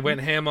 So then I went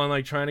ham on,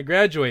 like, trying to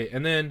graduate,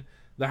 and then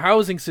the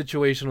housing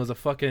situation was a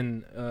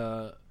fucking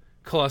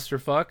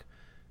clusterfuck.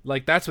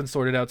 Like, that's been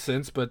sorted out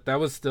since, but that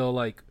was still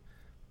like,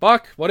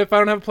 fuck, what if I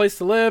don't have a place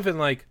to live? And,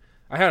 like,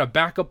 I had a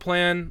backup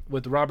plan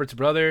with Robert's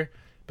brother,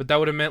 but that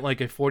would have meant,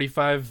 like, a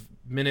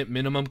 45-minute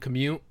minimum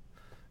commute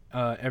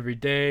every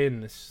day,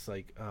 and it's just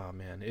like, oh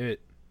man,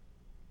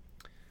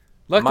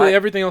 luckily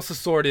everything else is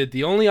sorted.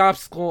 The only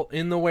obstacle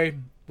in the way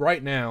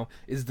right now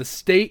is the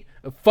state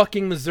of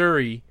fucking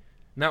Missouri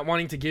not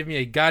wanting to give me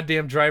a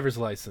goddamn driver's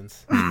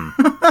license.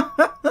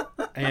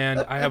 And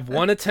I have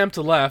one attempt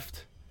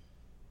left.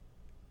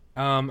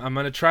 I'm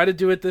going to try to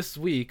do it this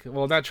week.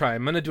 Well, not try.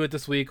 I'm going to do it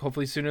this week,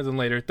 hopefully sooner than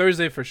later.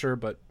 Thursday for sure,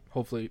 but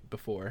hopefully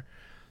before.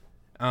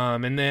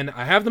 And then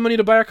I have the money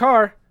to buy a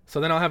car, so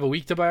then I'll have a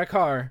week to buy a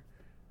car,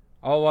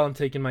 all while I'm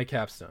taking my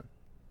capstone.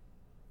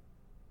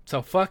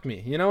 So fuck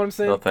me, you know what I'm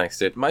saying? No thanks,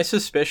 dude. My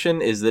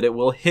suspicion is that it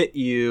will hit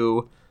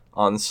you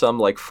on some,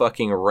 like,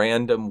 fucking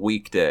random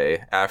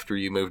weekday after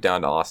you move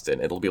down to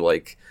Austin. It'll be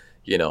like,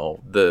 you know,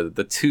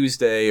 the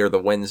Tuesday or the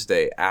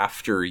Wednesday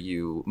after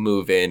you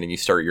move in and you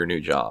start your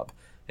new job.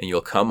 And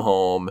you'll come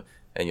home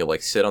and you'll,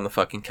 like, sit on the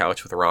fucking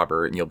couch with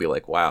Robert and you'll be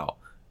like, wow,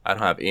 I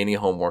don't have any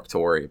homework to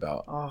worry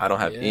about. Oh, I don't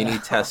have yeah. any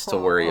tests to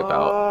worry Oh.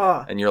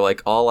 about. And you're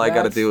like, all I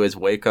got to That's- do is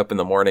wake up in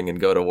the morning and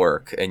go to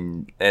work,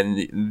 and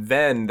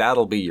then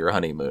that'll be your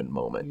honeymoon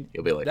moment.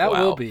 You'll be like, That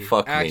wow, will be,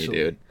 fuck actually. me,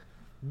 dude.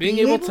 Being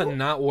Being able to able-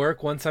 not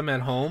work once I'm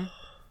at home.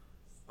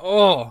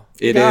 Oh,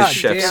 It God is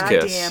chef's damn.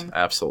 kiss. Goddamn.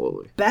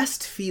 Absolutely.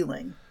 Best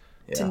feeling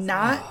to Yeah.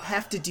 not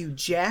have to do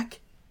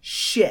jack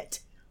shit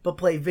but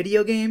play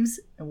video games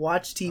and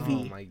watch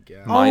TV. Oh my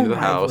god. Mind the my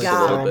house God.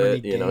 a little So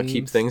bit, many keep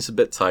games. things a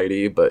bit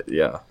tidy, but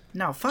yeah.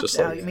 No, fuck Just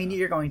that. like- I mean,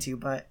 you're going to,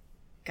 but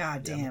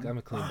god Yeah, damn, I'm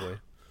a clean boy.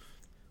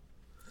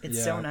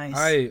 it's so Yeah,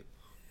 nice.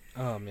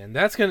 Oh man,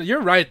 that's gonna.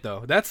 You're right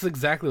though. That's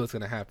exactly what's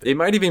gonna happen. It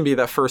might even be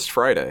that first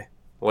Friday.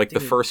 Like the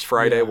Dude, first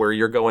Friday yeah. where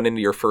you're going into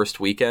your first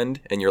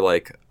weekend and you're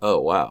like, oh,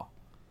 wow.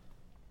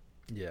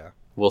 Yeah,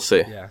 We'll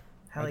see. yeah.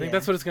 Hell I think yeah.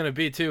 that's what it's gonna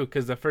be too.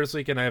 Because the first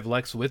weekend I have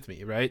Lex with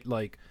me, right?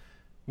 Like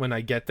when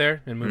I get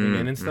there and moving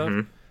in and stuff.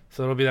 mhm.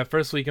 So it'll be that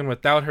first weekend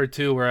without her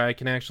too, where I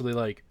can actually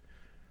like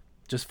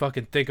just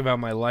fucking think about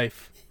my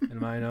life and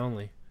mine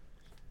only.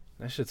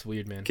 That shit's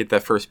weird, man. Get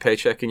that first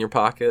paycheck in your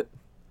pocket.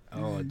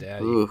 Oh,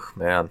 daddy, Ooh,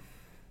 man.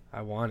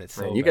 I want it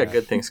so. Man, you bad. got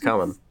good things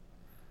coming.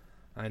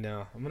 I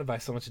know. I'm gonna buy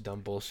so much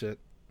dumb bullshit,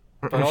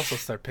 but also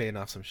start paying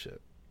off some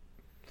shit.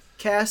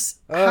 Cass,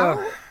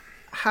 Uh.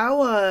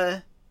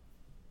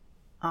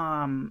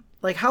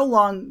 like how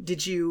long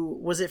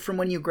was it from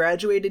when you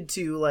graduated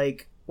to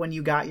like when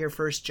you got your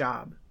first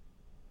job?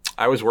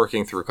 I was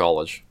working through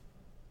college.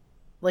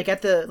 Like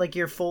at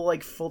your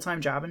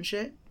full-time job and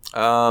shit?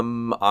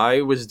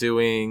 I was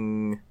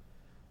doing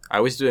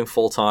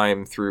full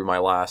time through my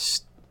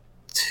last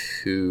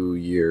 2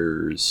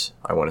 years,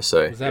 I want to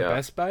say. Was that yeah.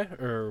 Best Buy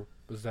or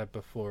was that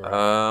before?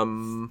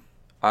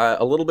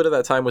 A little bit of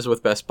that time was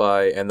with Best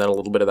Buy, and then a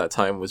little bit of that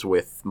time was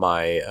with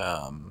my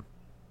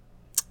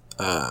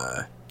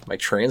my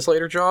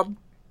translator job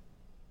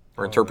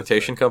or Oh,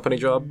 interpretation company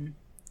job.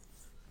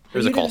 It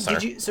was a You call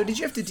didn't- center. Did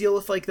you have to deal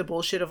with like the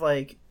bullshit of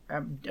like,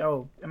 am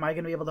I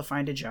gonna be able to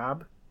find a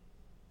job?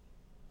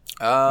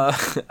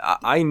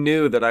 I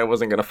knew that I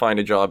wasn't going to find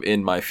a job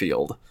in my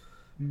field,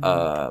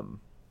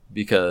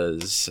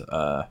 because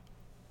I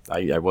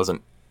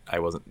wasn't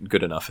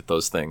good enough at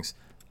those things.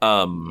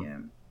 Yeah.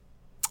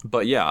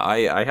 But yeah,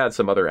 I had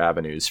some other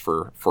avenues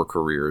for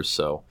careers.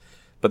 So,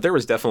 but there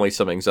was definitely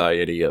some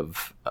anxiety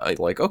of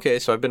like, okay,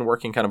 so I've been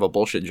working kind of a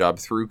bullshit job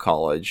through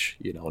college.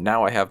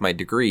 Now I have my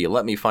degree.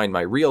 Let me find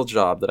my real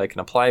job that I can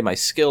apply my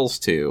skills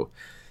to.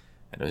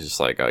 And it was just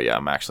like, oh yeah,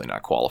 I'm actually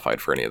not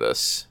qualified for any of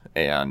this.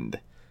 And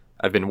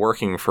I've been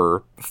working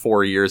for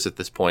 4 years at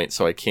this point,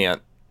 so I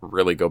can't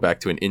really go back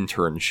to an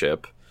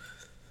internship.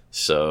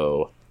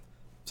 So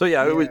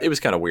yeah, it was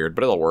kind of weird,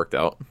 but it all worked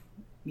out.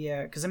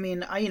 Yeah, because I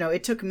mean,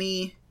 it took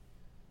me.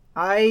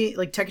 I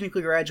like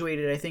technically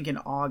graduated, I think, in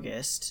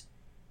August,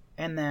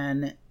 and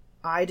then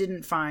I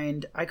couldn't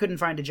find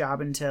a job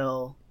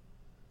until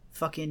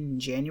fucking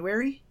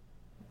January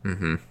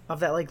of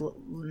that like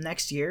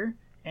next year,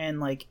 and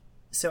like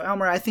so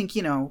Elmer, I think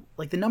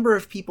like the number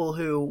of people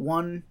who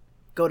one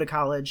go to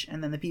college,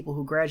 and then the people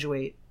who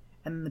graduate,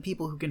 and then the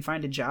people who can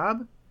find a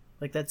job,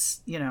 like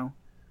that's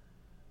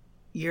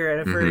you're at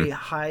a very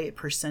high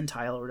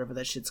percentile or whatever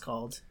that shit's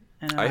called.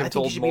 And I have think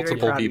told you should be very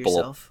multiple proud of people-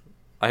 yourself.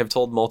 I have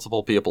told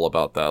multiple people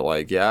about that.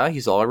 Like, yeah,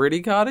 he's already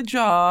got a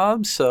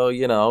job. So,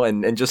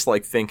 and just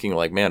like thinking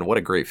like, man, what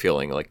a great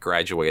feeling, like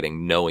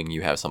graduating, knowing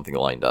you have something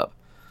lined up.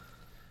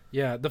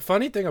 Yeah, the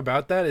funny thing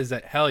about that is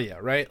that hell yeah,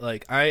 right?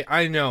 Like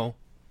I know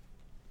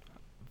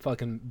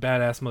fucking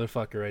badass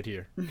motherfucker right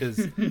here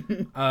because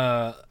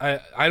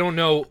I don't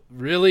know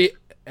really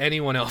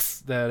anyone else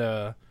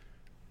that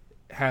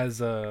has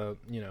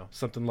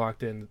something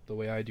locked in the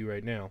way I do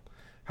right now.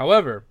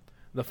 However,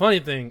 the funny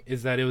thing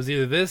is that it was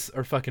either this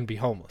or fucking be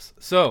homeless.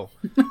 So,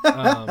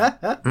 because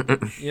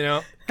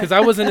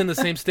I wasn't in the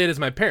same state as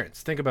my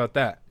parents. Think about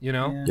that,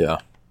 Yeah. Yeah.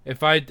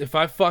 If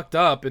I fucked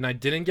up and I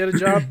didn't get a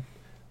job,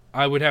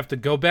 I would have to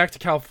go back to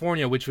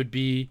California, which would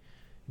be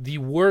the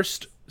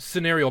worst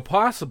scenario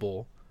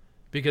possible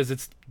because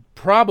it's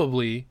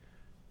probably,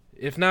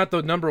 if not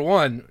the number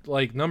one,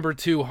 like number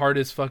two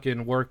hardest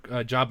fucking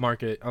job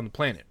market on the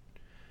planet.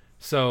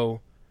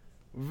 So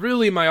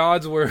really my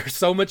odds were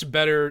so much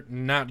better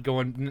not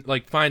going,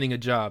 like finding a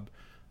job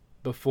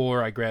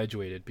before I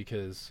graduated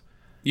because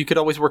You could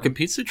always work at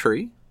Pizza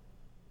Tree.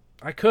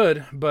 I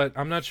could, but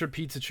I'm not sure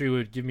Pizza Tree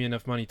would give me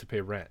enough money to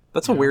pay rent.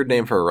 That's a weird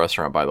name for a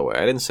restaurant, by the way.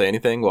 I didn't say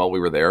anything while we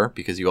were there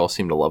because you all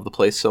seem to love the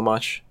place so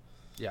much.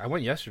 Yeah, I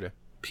went yesterday.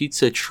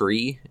 Pizza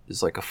Tree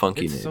is like a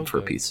funky It's name so for a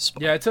good. pizza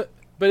spot. Yeah, it's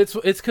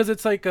because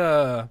it's like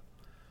a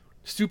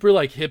super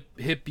like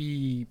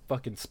hippie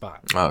fucking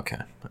spot. Okay.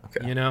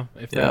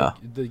 If Yeah.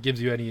 that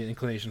gives you any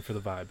inclination for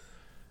the vibe.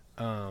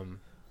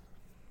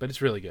 But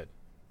it's really good.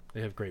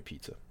 They have great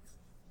pizza.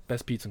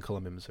 Best pizza in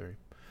Columbia, Missouri.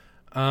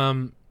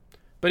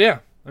 But yeah,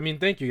 I mean,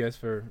 thank you guys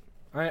for.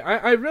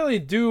 I really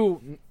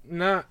do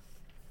not.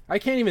 I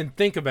can't even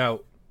think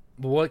about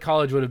what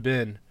college would have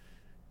been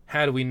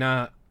had we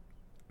not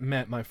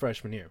met my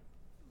freshman year.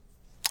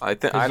 I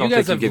 'Cause don't you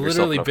guys think you have give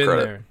yourself literally enough been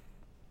credit. there.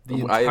 The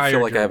I entire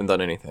feel like I journey. haven't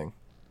done anything.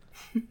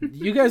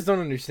 You guys don't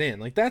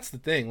understand. Like, that's the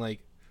thing.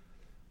 Like,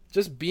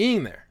 just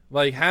being there,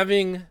 like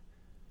having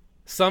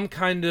some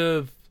kind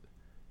of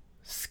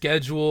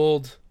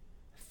scheduled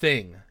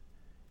thing,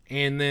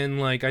 and then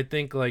like I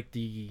think like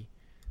the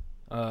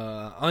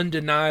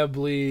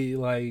undeniably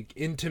like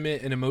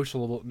intimate and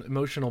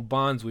emotional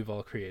bonds we've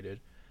all created,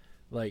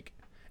 like,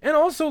 and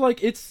also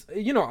like it's,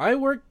 you know, I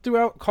worked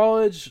throughout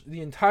college the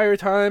entire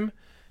time,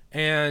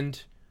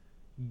 and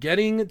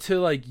getting to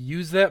like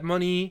use that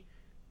money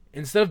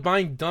instead of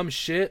buying dumb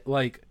shit,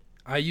 like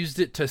I used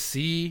it to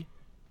see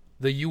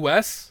the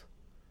US.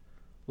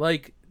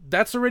 Like,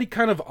 that's already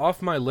kind of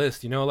off my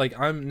list, you know? Like,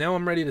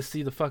 I'm ready to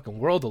see the fucking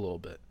world a little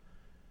bit.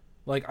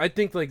 Like, I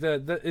think like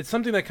that it's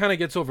something that kind of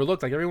gets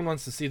overlooked. Like, everyone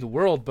wants to see the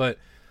world, but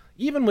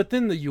even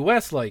within the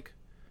US, like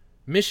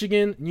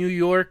Michigan, New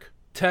York,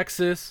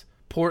 Texas,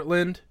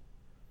 Portland,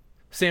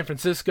 San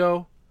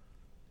Francisco,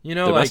 you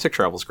know, domestic like,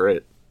 travel's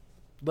great.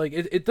 Like,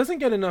 it doesn't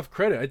get enough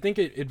credit. I think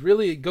it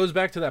really goes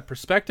back to that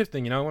perspective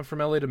thing, you know? I went from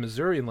LA to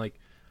Missouri, and like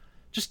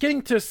just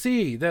getting to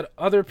see that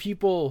other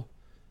people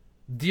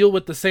deal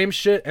with the same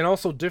shit and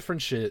also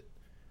different shit,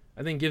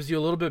 I think gives you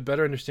a little bit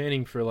better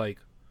understanding for, like,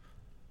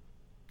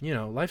 you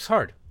know, life's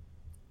hard.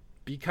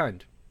 Be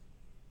kind.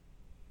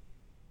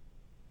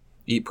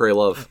 Eat, pray,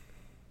 love.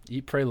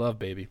 Eat, pray, love,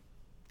 baby.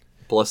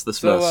 Bless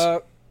this mess.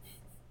 So,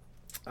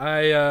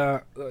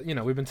 you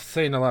know, we've been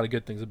saying a lot of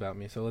good things about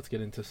me, so let's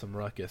get into some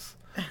ruckus.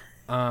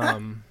 I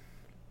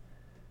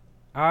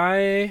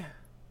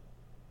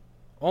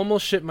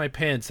almost shit my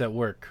pants at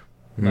work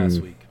last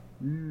week.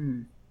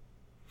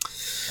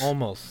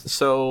 Almost.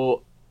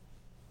 So,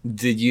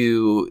 did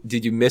you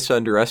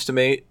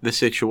misunderestimate the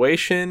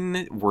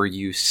situation? Were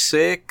you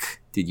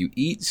sick? Did you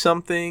eat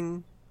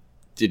something?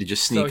 Did it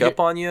just sneak up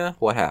on you?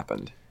 What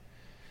happened?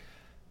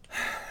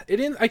 It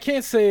didn't. I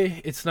can't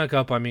say it snuck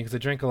up on me because I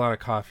drank a lot of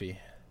coffee,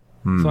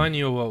 so I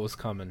knew what was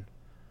coming.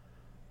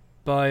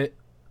 But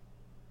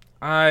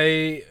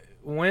I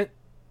went.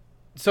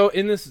 So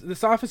in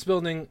this office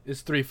building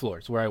is 3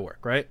 floors where I work.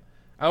 Right,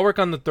 I work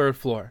on the 3rd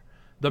floor.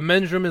 The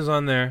men's room is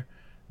on there.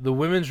 The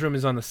women's room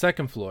is on the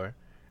 2nd floor,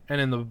 and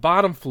in the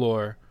bottom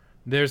floor,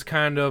 there's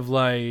kind of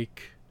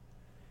like,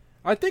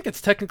 I think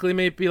it's technically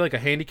maybe like a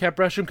handicap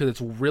restroom because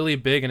it's really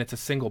big and it's a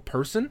single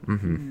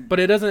person, but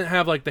it doesn't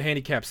have like the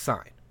handicap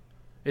sign.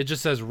 It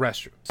just says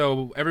restroom.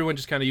 So everyone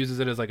just kind of uses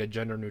it as like a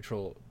gender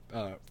neutral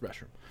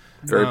restroom.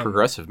 Very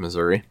progressive,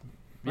 Missouri.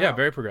 Yeah, wow.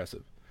 Very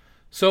progressive.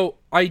 So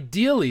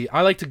ideally,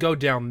 I like to go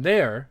down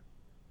there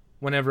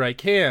whenever I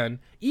can,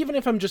 even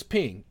if I'm just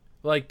peeing,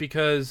 like,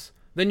 because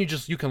then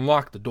you can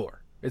lock the door.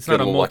 It's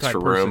not a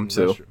multi-person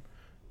restroom.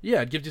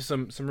 Yeah, it gives you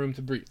some room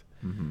to breathe.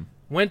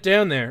 Went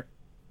down there,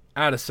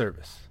 out of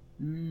service.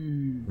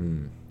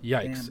 Yikes.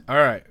 Damn. All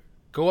right.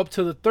 Go up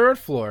to the 3rd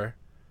floor.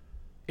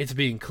 It's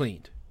being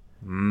cleaned.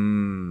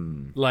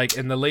 Like,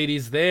 and the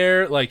lady's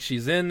there, like,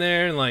 she's in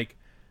there, and like,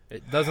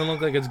 it doesn't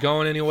look like it's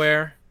going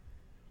anywhere.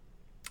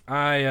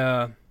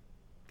 I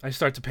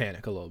start to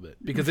panic a little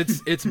bit because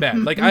it's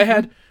bad. Like,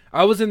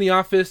 I was in the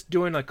office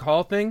doing a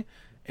call thing,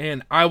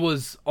 and I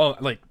was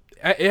like,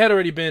 it had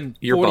already been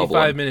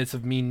 45 minutes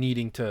of me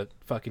needing to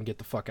fucking get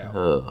the fuck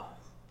out.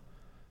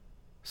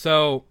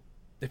 So,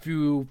 if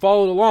you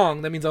followed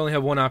along, that means I only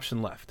have one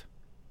option left.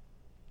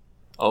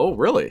 Oh,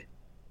 really?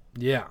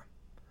 Yeah.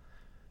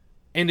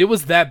 And it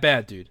was that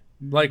bad, dude.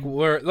 Like,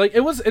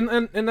 it was,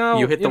 and now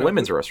you hit the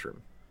women's restroom.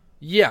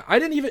 Yeah,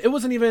 it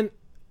wasn't even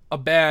a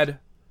bad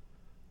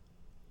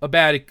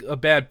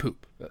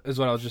poop, is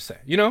what I was just saying.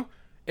 You know,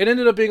 it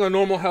ended up being a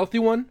normal, healthy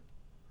one.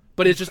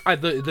 But it's just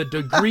the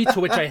degree to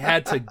which I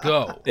had to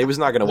go. It was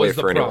not going to wait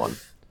for anyone.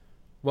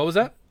 What was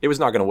that? It was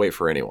not going to wait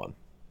for anyone.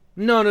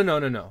 No.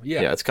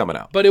 Yeah. Yeah, it's coming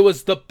out. But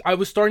I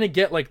was starting to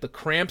get like the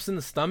cramps in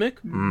the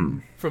stomach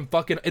from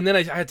fucking, and then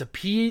I had to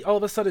pee all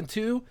of a sudden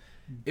too.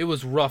 It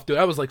was rough, dude.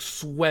 I was like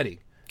sweating.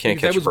 Can't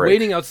catch a break. I was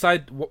waiting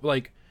outside,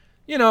 like,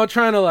 you know,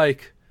 trying to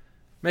like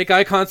make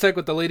eye contact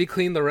with the lady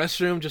clean the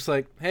restroom, just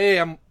like, hey,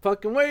 I'm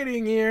fucking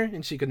waiting here,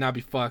 and she could not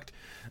be fucked.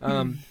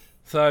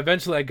 So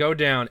eventually I go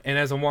down, and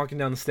as I'm walking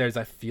down the stairs,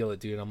 I feel it,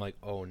 dude. I'm like,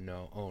 oh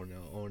no.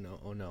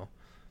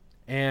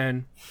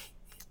 And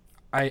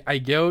I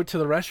go to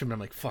the restroom, and I'm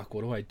like, fuck,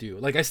 what do I do?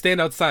 Like, I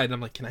stand outside, and I'm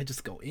like, can I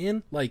just go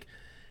in? Like,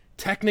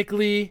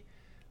 technically,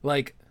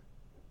 like,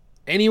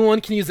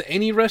 anyone can use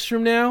any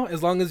restroom now,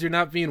 as long as you're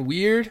not being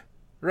weird,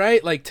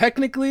 right? Like,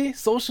 technically,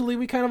 socially,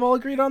 we kind of all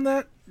agreed on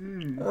that.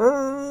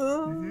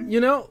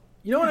 You know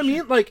what I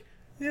mean? Like,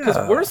 because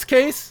worst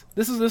case,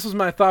 this was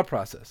my thought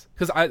process.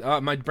 Because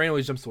my brain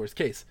always jumps to worst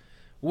case.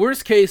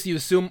 Worst case, you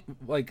assume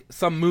like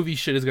some movie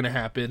shit is gonna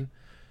happen,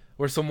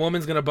 where some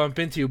woman's gonna bump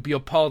into you, be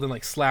appalled, and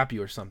like slap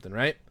you or something,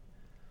 right?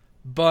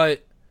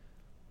 But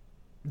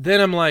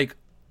then I'm like,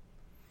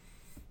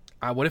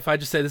 what if I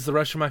just say this is the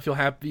restroom I feel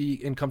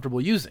happy and comfortable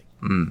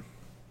using?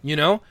 You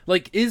know,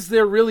 like, is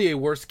there really a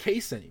worst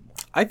case anymore?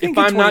 I think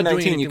in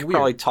 2019 you could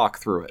probably talk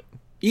through it.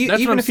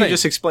 Even if you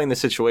just explain the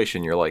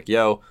situation, you're like,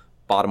 yo,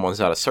 bottom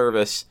one's out of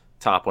service,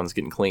 top one's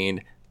getting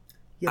cleaned.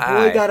 Your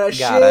boy got a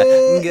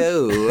shit.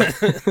 Go.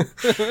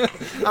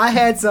 I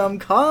had some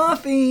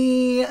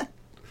coffee.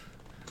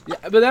 Yeah,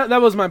 but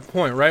that was my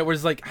point, right? Where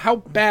it's like, how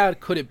bad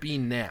could it be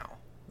now?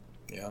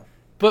 Yeah.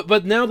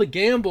 But now the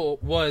gamble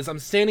was I'm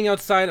standing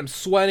outside, I'm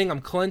sweating, I'm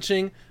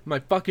clenching, I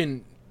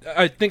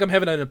think I'm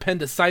having an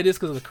appendicitis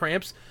because of the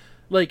cramps.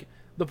 Like,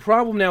 the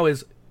problem now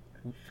is,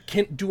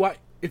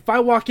 if I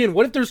walk in,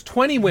 what if there's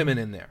 20 women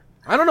in there?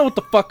 I don't know what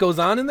the fuck goes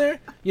on in there.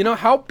 You know,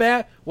 how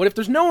bad, what if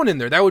there's no one in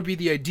there? That would be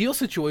the ideal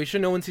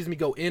situation. No one sees me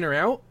go in or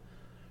out.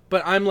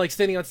 But I'm like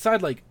standing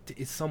outside like,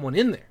 is someone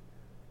in there?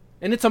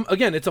 And it's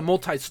a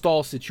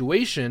multi-stall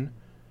situation.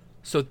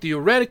 So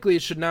theoretically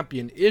it should not be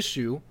an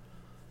issue.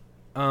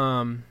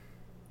 Can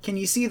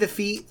you see the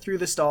feet through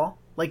the stall?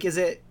 Like, is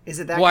it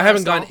that? Well, I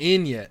haven't stall? gone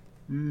in yet.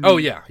 Oh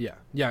yeah.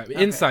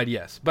 Inside,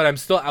 yes, but I'm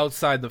still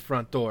outside the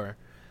front door,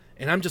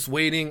 and I'm just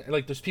waiting.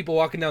 Like, there's people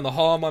walking down the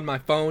hall. I'm on my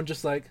phone,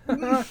 just like,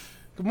 "Good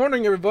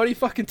morning, everybody.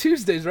 Fucking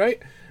Tuesdays,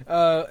 right?"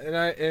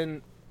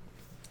 And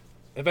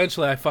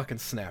eventually I fucking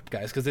snap,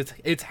 guys, because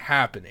it's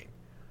happening.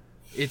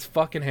 It's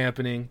fucking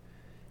happening,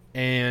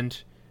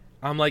 and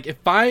I'm like, and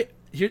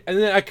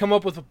then I come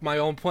up with my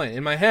own plan.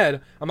 In my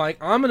head, I'm like,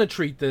 I'm going to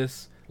treat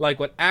this like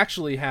what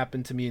actually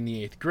happened to me in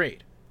the 8th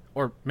grade.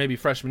 Or maybe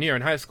freshman year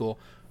in high school.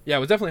 Yeah, it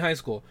was definitely high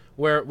school.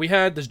 Where we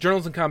had this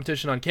journalism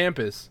competition on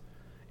campus.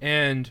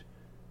 And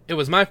it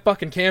was my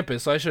fucking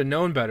campus, so I should have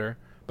known better.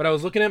 But I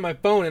was looking at my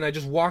phone and I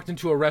just walked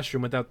into a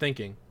restroom without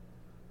thinking.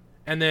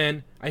 And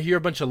then I hear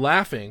a bunch of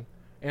laughing.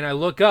 And I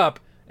look up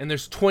and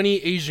there's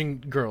 20 Asian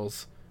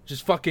girls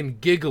just fucking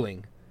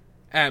giggling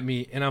at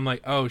me, and I'm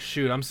like, oh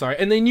shoot, I'm sorry.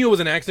 And they knew it was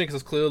an accident because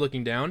I was clearly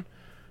looking down,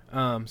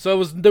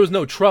 so there was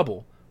no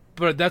trouble.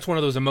 But that's one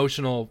of those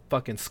emotional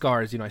fucking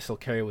scars, I still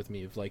carry with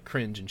me of like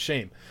cringe and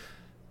shame.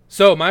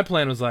 So my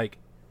plan was like,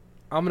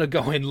 I'm gonna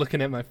go in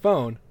looking at my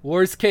phone.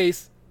 Worst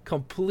case,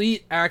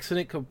 complete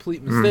accident,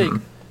 complete mistake.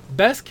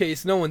 Best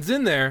case, no one's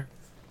in there.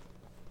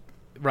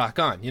 Rock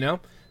on,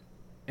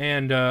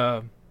 And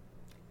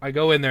I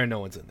go in there, no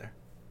one's in there.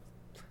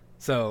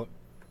 So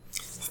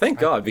thank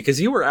God,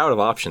 because you were out of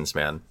options,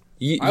 man.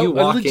 You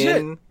walk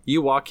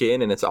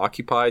in and it's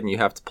occupied and you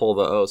have to pull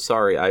the,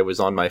 sorry, I was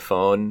on my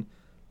phone,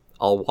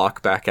 I'll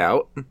walk back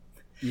out.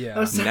 Yeah.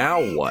 Oh, sorry.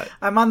 Now what?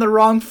 I'm on the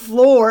wrong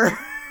floor.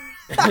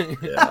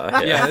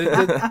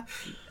 Yeah.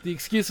 The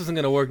excuse wasn't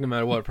going to work no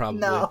matter what,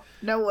 probably.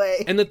 No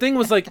way. And the thing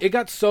was, like, it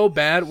got so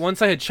bad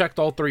once I had checked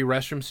all 3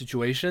 restroom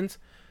situations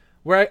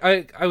where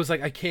I was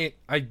like,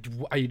 I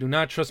do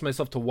not trust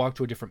myself to walk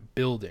to a different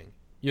building,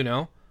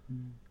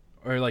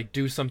 or like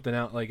do something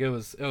out. Like, it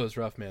was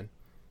rough, man.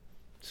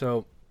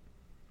 So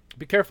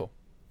be careful.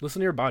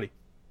 Listen to your body.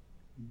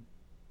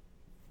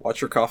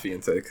 Watch your coffee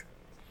intake.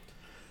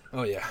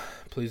 Oh yeah,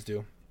 please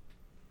do.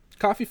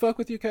 Coffee fuck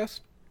with you,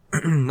 Cass?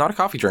 Not a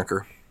coffee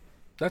drinker.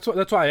 That's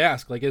why I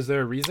ask. Like, is there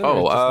a reason?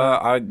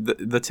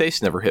 The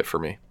taste never hit for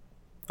me.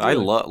 Really?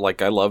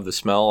 I love the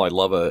smell. I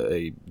love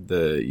the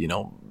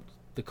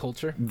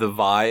culture, the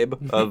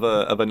vibe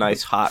of a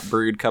nice hot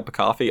brewed cup of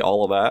coffee.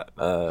 All of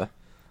that.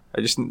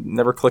 I just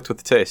never clicked with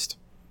the taste.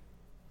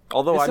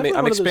 Although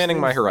I'm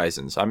expanding my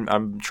horizons.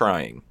 I'm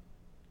trying.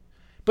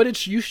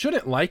 But you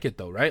shouldn't like it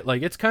though, right?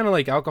 Like, it's kind of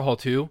like alcohol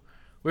too,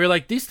 where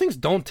like these things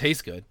don't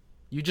taste good.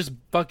 You just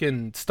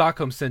fucking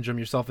Stockholm syndrome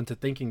yourself into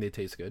thinking they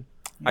taste good.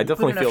 I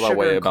definitely feel that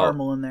way about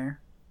caramel in there.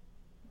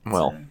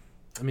 Well,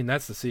 I mean,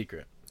 that's the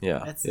secret.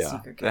 Yeah, that's the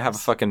secret. They have a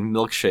fucking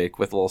milkshake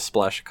with a little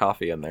splash of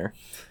coffee in there.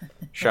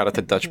 Shout out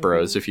to Dutch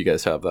Bros if you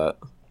guys have that.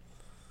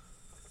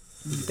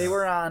 They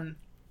were on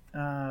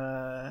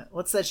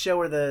what's that show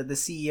where the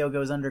CEO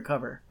goes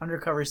undercover?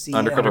 Undercover CEO.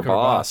 Undercover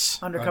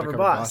Boss. Undercover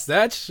Boss.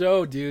 That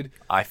show, dude.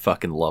 I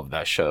fucking love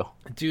that show.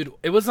 Dude,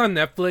 it was on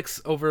Netflix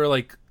over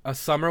like a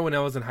summer when I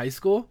was in high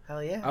school.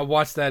 Hell yeah. I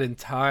watched that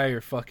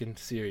entire fucking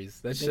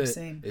series. That shit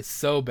is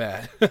so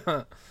bad.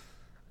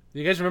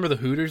 You guys remember the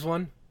Hooters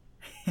one?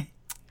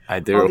 I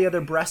do. All the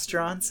other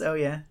restaurants. Oh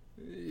yeah.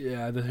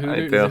 Yeah, the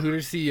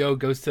Hooters CEO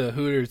goes to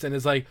Hooters and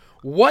is like,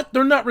 "What?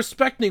 They're not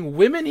respecting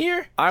women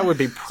here?" I would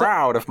be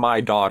proud if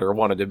my daughter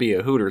wanted to be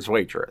a Hooters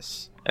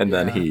waitress. And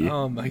then he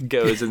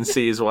goes and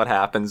sees what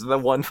happens. The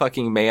one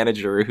fucking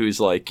manager who's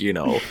like,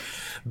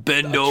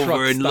 bend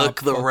over and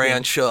look the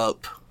ranch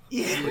up.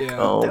 Yeah.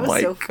 Oh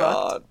my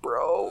God,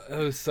 bro. That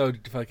was so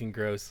fucking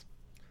gross.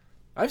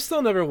 I've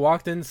still never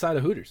walked inside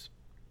a Hooters.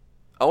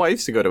 Oh, I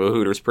used to go to a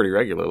Hooters pretty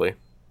regularly.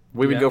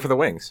 We would go for the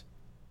wings.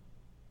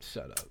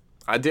 Shut up.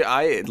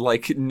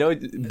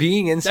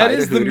 Being inside that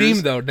is a Hooters. The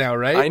meme though now,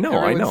 right? I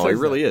know. It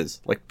really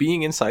is. Like,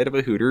 being inside of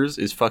a Hooters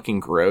is fucking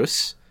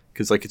gross.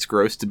 Because, like, it's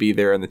gross to be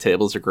there and the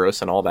tables are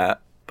gross and all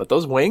that. But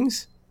those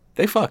wings,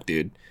 they fuck,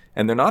 dude.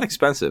 And they're not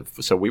expensive.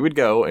 So we would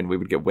go and we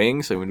would get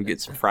wings and we would get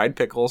some fried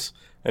pickles.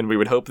 And we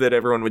would hope that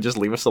everyone would just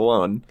leave us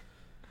alone.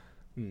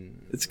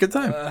 It's a good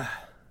time.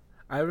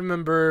 I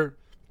remember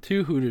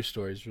 2 Hooters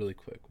stories really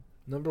quick.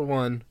 Number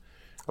 1.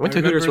 I went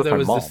to Hooters with my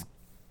mom.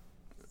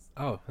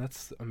 Oh,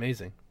 that's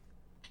amazing.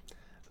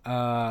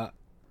 I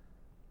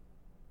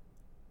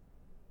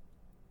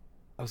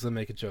was gonna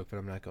make a joke, but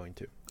I'm not going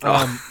to.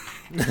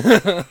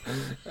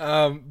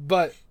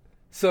 But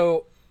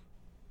So,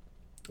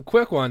 a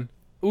quick one.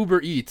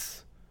 Uber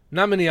Eats.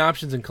 Not many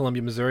options in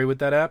Columbia, Missouri with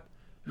that app.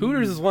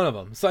 Hooters is one of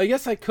them. So I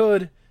guess I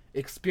could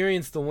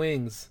experience the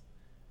wings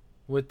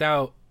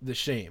without the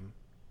shame.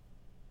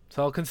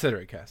 So I'll consider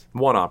it, Cass.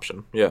 One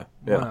option. Yeah.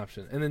 Yeah. One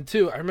option. And then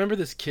two, I remember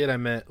this kid I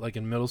met like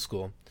in middle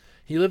school.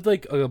 He lived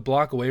like a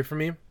block away from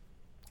me.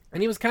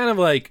 And he was kind of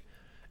like,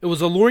 it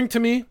was alluring to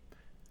me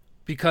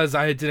because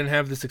I didn't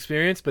have this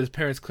experience, but his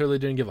parents clearly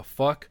didn't give a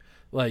fuck.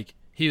 Like,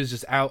 he was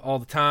just out all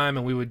the time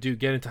and we would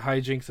get into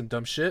hijinks and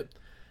dumb shit.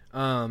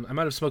 I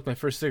might have smoked my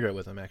first cigarette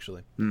with him,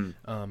 actually.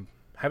 Haven't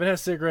had a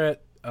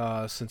cigarette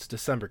since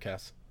December,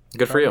 Cass.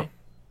 Good for you.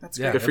 That's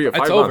Yeah. Good for you. It's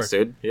 5 over. months,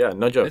 dude. Yeah,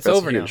 no joke. It's That's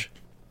over now. huge.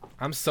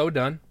 I'm so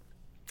done.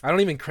 I don't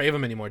even crave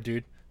them anymore,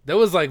 dude. There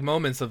was like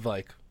moments of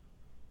like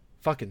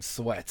fucking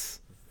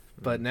sweats.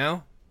 But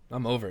now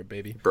I'm over it,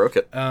 baby. Broke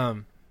it.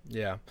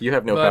 Yeah. You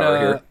have no But, power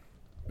here.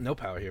 No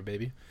power here,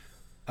 baby.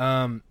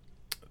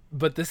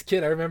 But this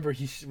kid, I remember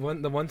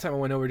the one time I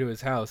went over to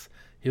his house,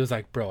 he was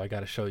like, "Bro, I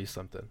gotta show you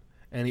something."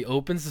 And he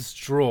opens this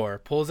drawer,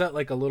 pulls out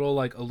like a little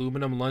like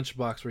aluminum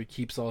lunchbox where he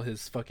keeps all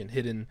his fucking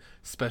hidden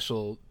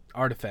special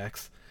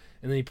artifacts,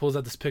 and then he pulls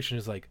out this picture and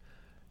is like,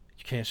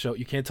 you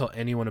can't tell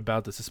anyone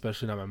about this,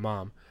 especially not my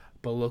mom,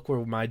 but look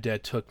where my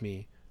dad took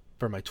me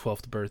for my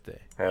 12th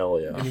birthday.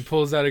 Hell yeah. And he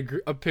pulls out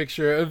a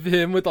picture of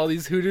him with all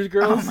these Hooters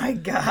girls. Oh my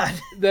god.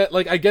 That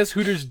like I guess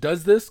Hooters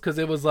does this because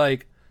it was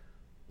like,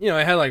 you know,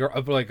 it had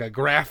like a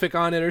graphic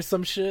on it or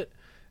some shit,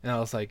 and I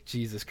was like,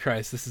 Jesus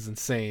Christ, this is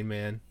insane,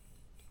 man.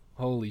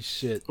 Holy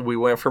shit. We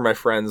went for my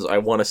friend's, I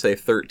want to say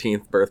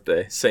 13th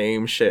birthday.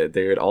 Same shit,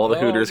 dude. All the Oh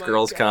Hooters my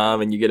girls God.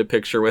 come and you get a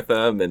picture with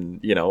them.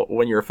 And, you know,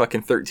 when you're a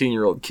fucking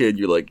 13-year-old kid,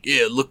 you're like,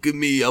 yeah, look at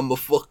me. I'm a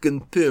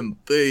fucking pimp.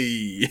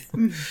 Hey.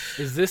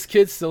 Is this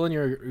kid still in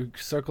your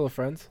circle of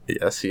friends?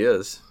 Yes, he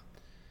is.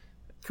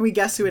 Can we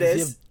guess who it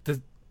is?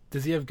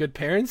 Does he have good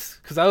parents?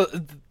 Because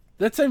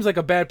that seems like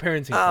a bad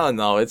parenting. Oh,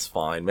 no, it's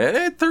fine, man.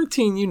 At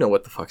 13, you know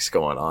what the fuck's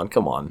going on.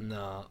 Come on.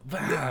 No,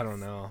 but I don't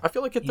know. I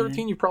feel like at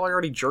 13, you probably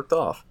already jerked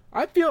off.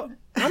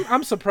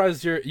 I'm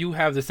surprised you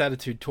have this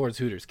attitude towards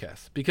Hooters,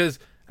 Cass. Because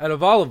out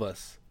of all of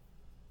us,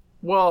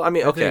 Well, I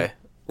mean, okay. think-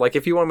 Like,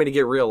 if you want me to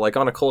get real, like,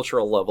 on a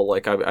cultural level,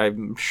 like,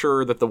 I'm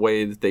sure that the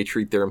way that they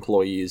treat their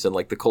employees and,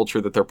 like, the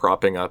culture that they're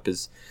propping up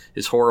is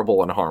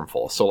horrible and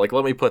harmful. So, like,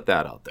 let me put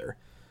that out there.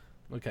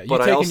 okay, But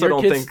I taking also your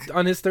don't kids think-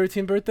 on his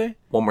 13th birthday?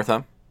 One more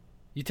time.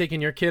 You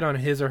taking your kid on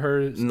his or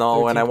her?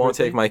 No, and I 13th won't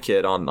birthday? take my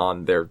kid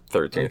on their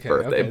 13th Okay,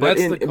 birthday. okay, But that's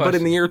in the but in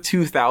question. the year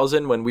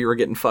 2000, when we were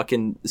getting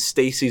fucking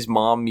Stacy's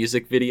mom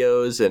music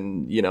videos,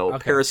 and you know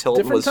Okay. Paris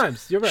Hilton Different was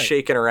times. You're right.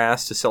 shaking her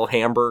ass to sell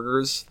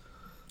hamburgers,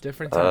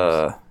 Different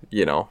times.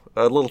 you know,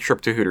 a little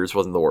trip to Hooters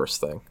wasn't the worst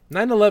thing.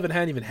 9/11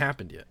 hadn't even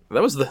happened yet.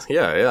 That was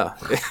yeah.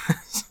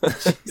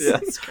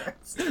 Jesus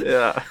Christ.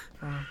 Yeah.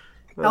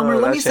 Elmer,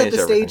 let that me set the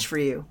changed stage everything. for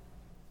you.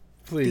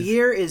 Please. The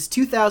year is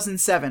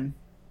 2007.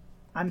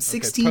 I'm Okay,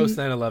 16. post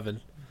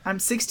 9/11. I'm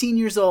 16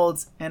 years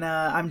old, and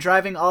I'm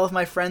driving all of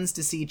my friends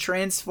to see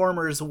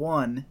Transformers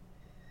 1.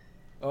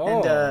 Oh,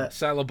 And,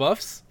 Shia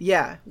LaBeouf's?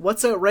 Yeah,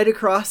 what's right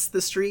across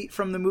the street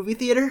from the movie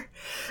theater?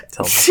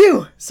 Tell me.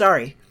 Phew!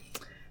 Sorry.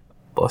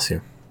 Bless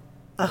you.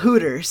 A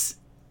Hooters.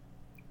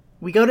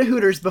 We go to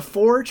Hooters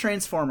before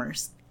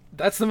Transformers.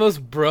 That's the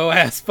most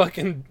bro-ass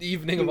fucking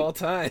evening of all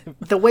time.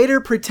 The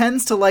waiter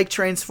pretends to like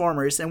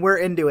Transformers, and we're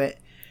into it.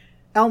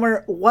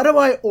 Elmer, what do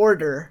I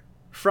order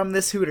from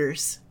this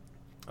Hooters?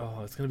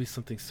 Oh, it's gonna be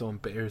something so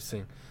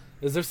embarrassing.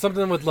 Is there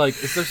something with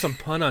like? Is there some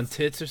pun on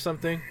tits or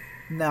something?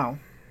 No.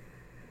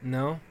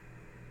 No.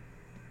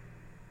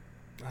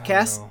 I don't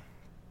Cass? know.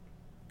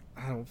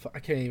 I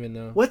can't even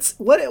know. What's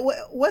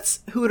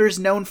Hooters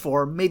known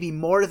for? Maybe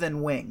more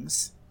than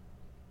wings.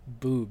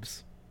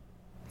 Boobs.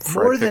 Fried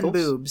More than pickles?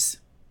 boobs.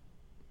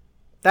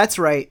 That's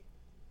right.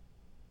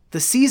 The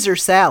Caesar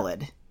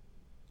salad.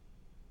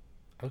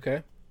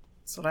 Okay.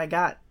 That's what I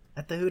got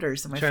at the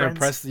Hooters. And my Trying to friends.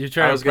 impress. You're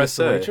trying I to was gonna impress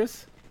the say.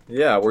 waitress.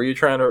 Yeah, were you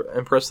trying to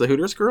impress the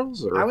Hooters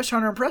girls? Or? I was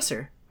trying to impress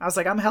her. I was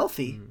like, I'm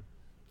healthy.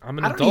 I'm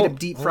an I don't adult. need a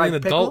deep Only fried an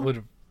adult pickle.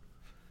 would.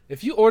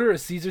 If you order a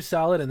Caesar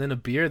salad and then a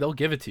beer, they'll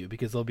give it to you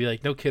because they'll be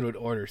like, no kid would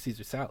order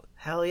Caesar salad.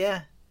 Hell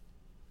yeah.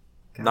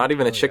 Not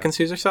even a Oh, chicken yeah.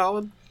 Caesar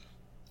salad?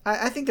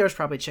 I think there was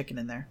probably chicken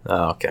in there.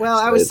 Oh, okay. Well,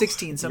 I was It's-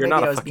 16, so you're maybe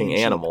not I a was fucking being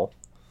cheap. animal.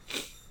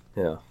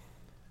 Yeah.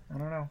 I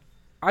don't know.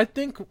 I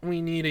think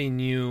we need a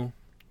new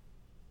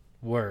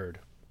word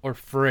or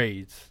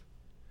phrase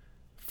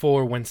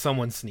for when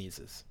someone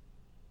sneezes.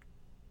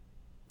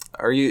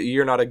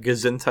 You're not a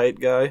gesundheit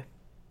guy?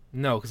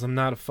 No, because I'm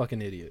not a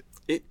fucking idiot.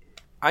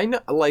 I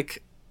know,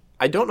 like,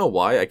 I don't know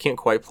why, I can't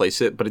quite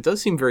place it, but it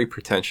does seem very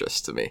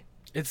pretentious to me.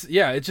 It's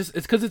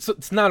because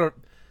it's not a.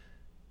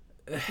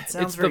 It sounds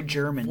It's very the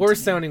German. to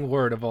worst me. sounding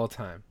word of all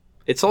time.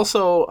 It's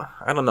also,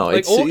 I don't know, Like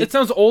it's, it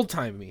sounds old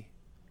timey.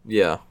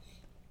 yeah.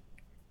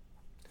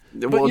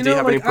 Well, you do you know,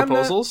 have like, any I'm not-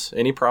 proposals?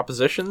 Any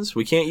propositions?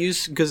 We can't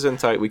use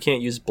gesundheit, we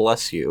can't use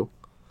bless you.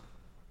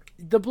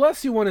 The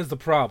bless you one is the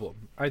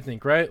problem, I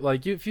think, right?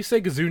 Like if you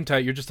say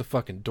gesundheit, you're just a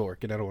fucking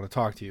dork, and I don't want to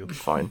talk to you.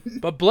 Fine.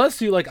 But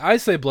bless you, like I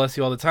say bless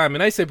you all the time,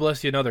 and I say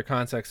bless you in other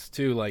contexts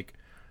too. Like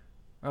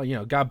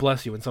oh, God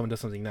bless you when someone does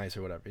something nice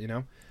or whatever,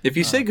 If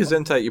you say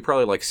Gesundheit, you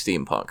probably like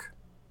steampunk.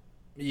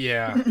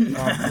 Yeah,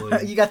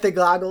 probably. You got the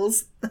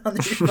goggles on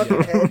your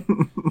fucking head.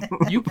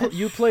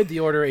 You played The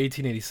Order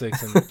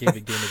 1886 and gave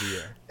it Game of the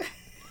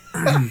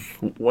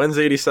Year. When's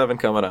 87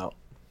 coming out?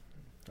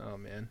 Oh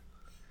man,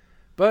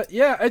 but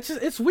yeah,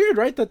 it's weird,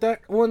 right?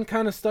 That one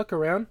kind of stuck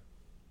around.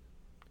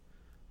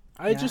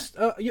 I just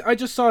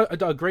saw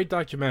a great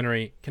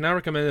documentary. Cannot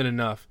recommend it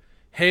enough.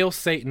 Hail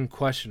Satan ?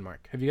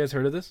 Have you guys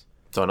heard of this?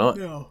 Don't know.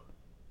 No.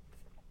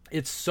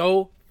 It's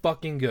so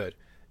fucking good.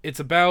 It's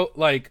about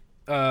like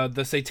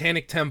the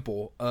Satanic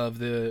Temple of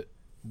the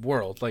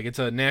world. Like it's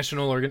a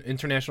national or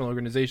international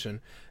organization.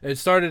 It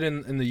started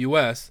in the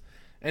U.S.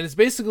 and it's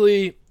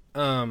basically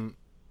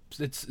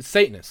it's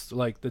Satanists.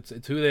 Like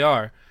it's who they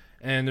are.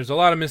 And there's a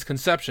lot of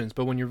misconceptions.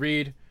 But when you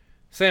read,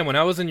 Sam, when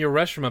I was in your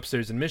restroom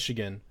upstairs in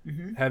Michigan,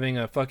 having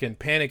a fucking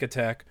panic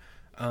attack,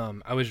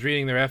 I was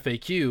reading their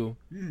FAQ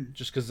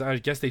just because I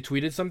guess they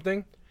tweeted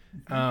something.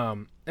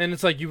 And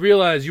it's like you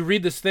realize, you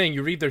read this thing,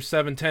 you read their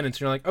 7 tenets,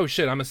 and you're like, oh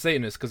shit, I'm a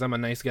Satanist because I'm a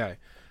nice guy.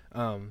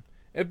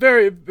 It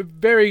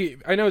very,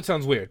 I know it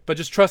sounds weird, but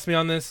just trust me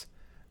on this.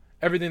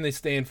 Everything they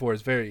stand for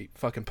is very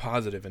fucking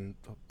positive and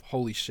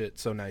holy shit,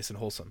 so nice and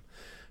wholesome.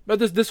 But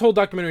this whole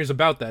documentary is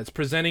about that. It's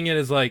presenting it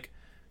as like,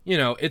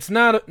 it's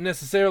not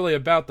necessarily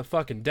about the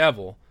fucking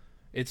devil.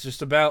 It's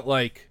just about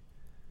like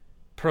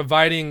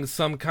providing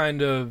some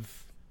kind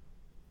of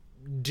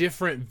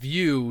different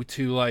view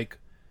to like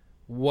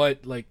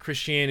what like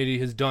Christianity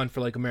has done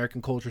for like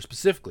American culture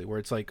specifically, where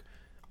it's like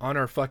on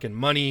our fucking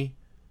money,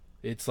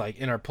 it's like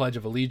in our Pledge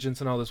of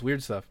Allegiance and all this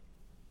weird stuff.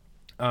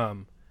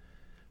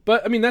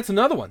 But I mean, that's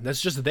another one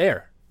that's just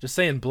there, just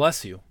saying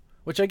bless you,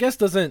 which I guess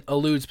doesn't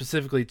allude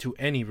specifically to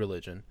any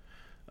religion.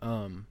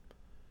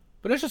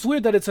 But it's just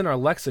weird that it's in our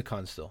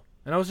lexicon still.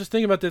 And I was just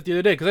thinking about that the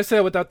other day, because I said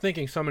it without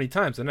thinking so many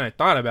times, and then I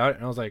thought about it,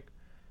 and I was like,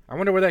 I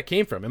wonder where that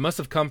came from. It must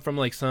have come from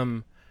like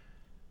some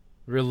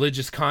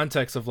religious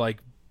context of like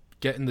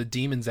getting the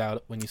demons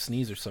out when you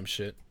sneeze or some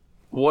shit.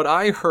 What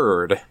I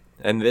heard,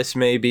 and this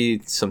may be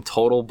some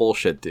total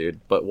bullshit, dude,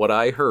 but what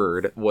I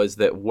heard was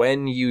that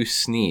when you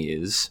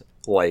sneeze,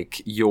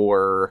 like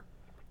your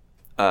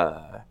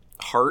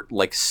heart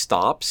like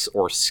stops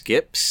or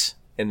skips,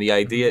 and the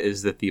idea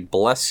is that the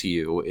bless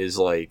you is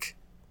like,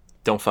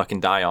 don't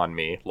fucking die on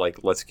me, like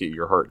let's get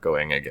your heart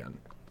going again.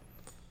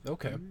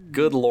 Okay.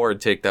 Good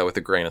Lord, take that with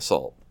a grain of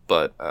salt.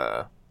 But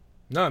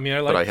no, I mean I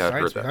like the have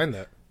science heard that. behind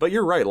that. But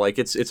you're right, like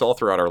it's all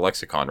throughout our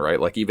lexicon, right?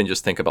 Like even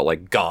just think about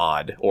like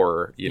God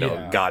or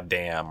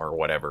goddamn or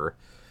whatever.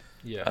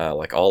 Yeah.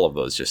 Like all of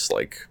those just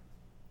like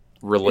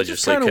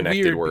religiously it's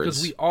connected weird words.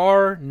 Because we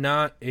are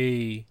not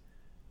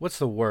what's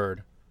the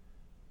word?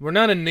 We're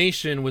not a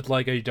nation with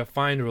like a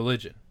defined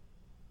religion.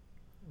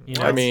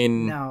 I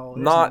mean, no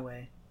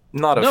way.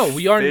 Not no, officially,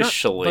 we are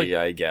not, like,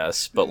 I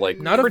guess, but like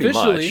not pretty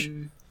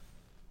officially.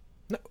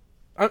 much.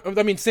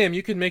 I mean, Sam,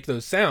 you can make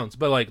those sounds,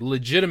 but like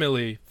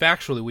legitimately,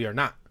 factually, we are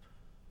not.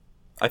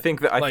 I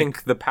think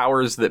the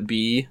powers that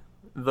be,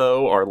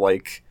 though, are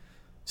like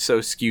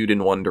so skewed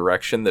in one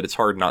direction that it's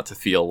hard not to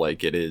feel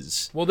like it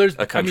is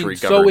a country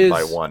governed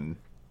by one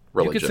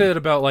religion. You could say that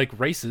about like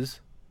races.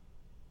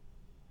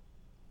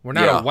 We're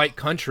not a white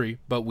country,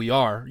 but we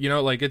are.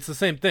 Like it's the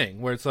same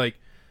thing where it's like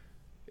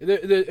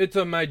it's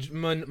a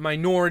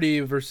minority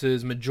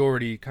versus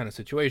majority kind of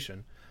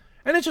situation,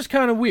 and it's just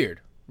kind of weird,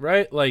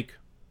 right? Like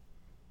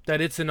that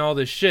it's in all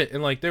this shit,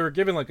 and like they were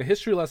giving like a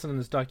history lesson in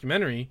this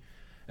documentary.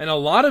 And a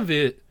lot of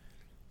it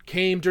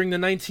came during the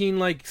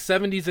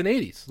 70s and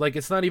 80s. Like,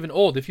 it's not even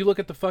old. If you look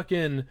at the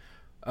fucking,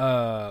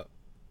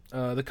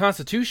 the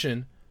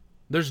Constitution,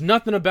 there's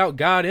nothing about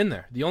God in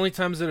there. The only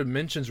times that it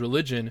mentions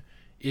religion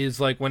is,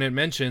 like, when it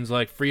mentions,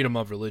 like, freedom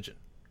of religion.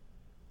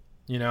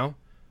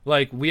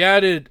 Like, we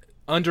added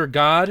under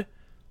God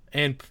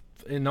and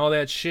all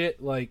that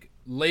shit, like,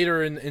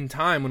 later in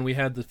time when we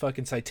had the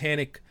fucking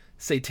satanic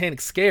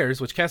scares,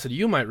 which, Cassidy,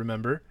 you might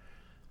remember.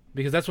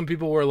 Because that's when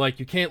people were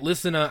like, you can't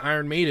listen to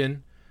Iron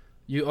Maiden.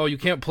 You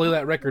can't play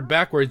that record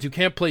backwards. You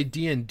can't play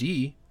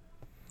D&D.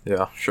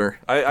 Yeah, sure.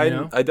 I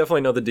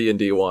definitely know the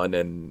D&D one,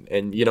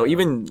 and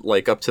even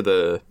like up to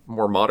the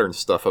more modern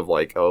stuff of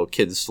like,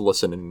 kids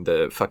listening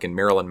to fucking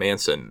Marilyn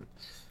Manson,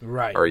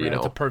 right? Or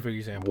that's a perfect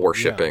example.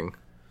 Worshipping.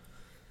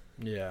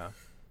 Yeah.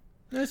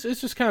 It's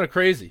just kind of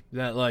crazy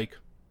that like.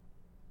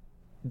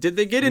 Did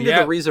they get into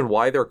the reason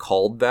why they're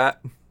called that?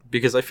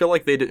 Because I feel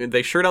like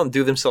they sure don't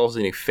do themselves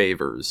any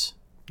favors.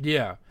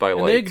 Yeah,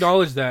 and they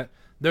acknowledge that.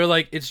 They're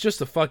like, it's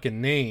just a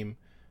fucking name,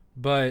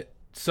 but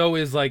so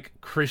is like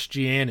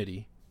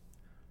Christianity.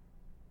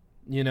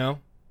 Yeah.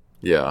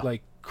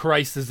 Like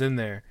Christ is in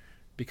there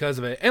because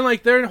of it. And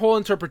like their whole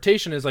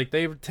interpretation is like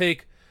they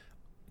take,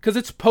 because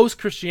it's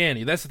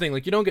post-Christianity. That's the thing.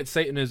 Like you don't get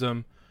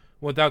Satanism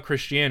without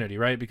Christianity,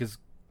 right? Because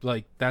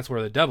like that's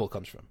where the devil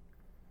comes from.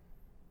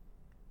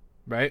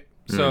 Right?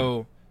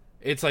 So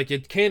it's like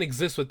it can't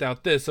exist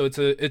without this, so it's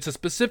a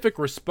specific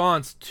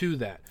response to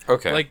that.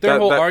 Okay. Like their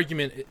whole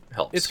argument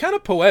helps. It's kind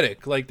of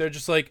poetic. Like they're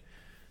just like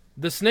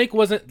the snake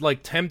wasn't like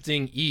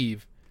tempting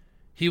Eve.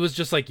 he was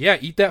just like, yeah,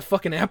 eat that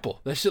fucking apple.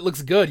 That shit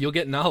looks good. You'll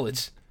get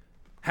knowledge.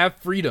 Have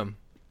freedom.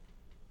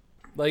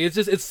 Like,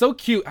 it's so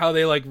cute how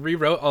they, like,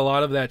 rewrote a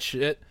lot of that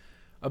shit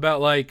about,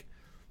 like,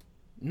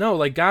 no,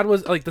 like, God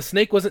was, like, the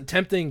snake wasn't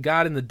tempting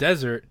God in the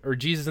desert or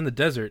Jesus in the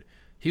desert.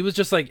 He was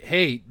just like,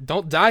 hey,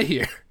 don't die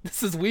here.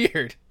 This is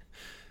weird.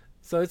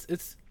 So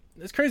it's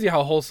crazy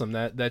how wholesome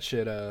that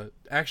shit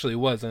actually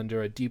was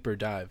under a deeper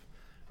dive.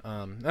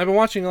 I've been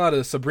watching a lot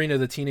of Sabrina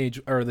the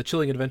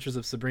Chilling Adventures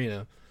of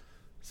Sabrina.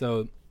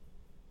 So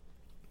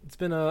it's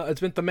been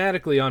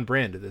thematically on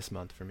brand this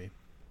month for me.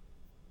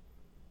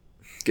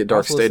 Get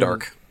dark, stay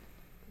dark.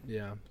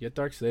 Yeah, get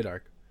dark, stay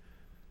dark.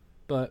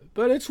 But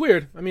it's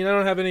weird. I mean, I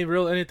don't have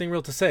anything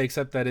real to say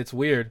except that it's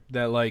weird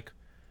that, like,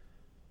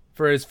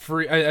 for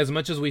as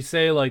much as we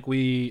say, like,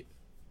 we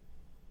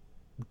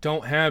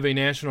don't have a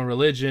national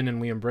religion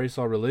and we embrace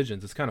all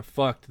religions, it's kind of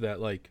fucked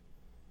that, like,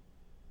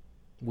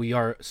 we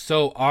are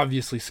so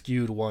obviously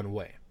skewed one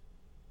way.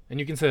 And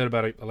you can say that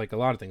about, like, a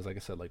lot of things, like I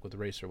said, like with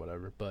race or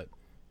whatever, but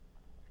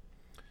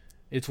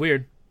it's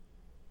weird.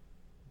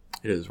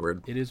 It is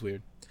weird. It is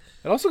weird.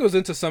 It also goes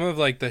into some of,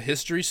 like, the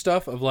history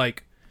stuff of,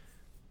 like,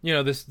 you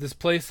know, this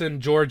place in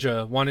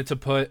Georgia wanted to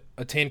put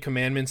a Ten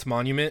Commandments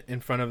monument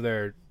in front of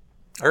their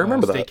I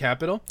remember state that.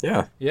 capitol.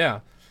 Yeah. Yeah.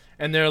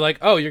 And they're like,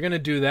 oh, you're going to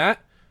do that?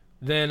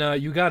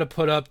 Then you got to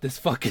put up this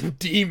fucking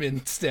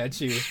demon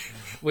statue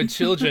with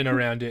children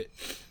around it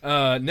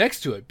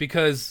next to it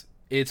because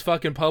it's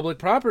fucking public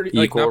property.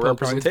 Equal like, not public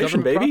property, it's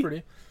representation, government baby.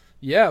 property.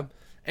 Yeah.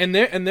 And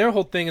their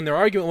whole thing and their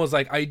argument was,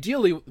 like,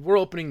 ideally, we're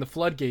opening the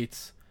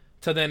floodgates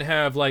to then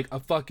have, like, a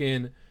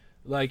fucking,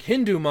 like,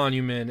 Hindu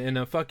monument and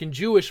a fucking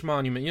Jewish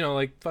monument. You know,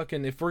 like,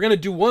 fucking, if we're going to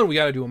do one, we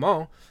got to do them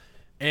all.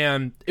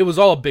 And it was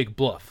all a big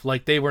bluff.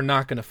 Like, they were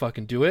not going to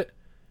fucking do it.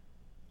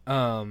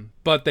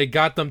 But they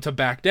got them to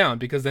back down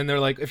because then they're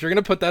like, if you're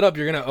going to put that up,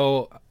 you're going to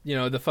owe, you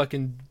know, the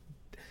fucking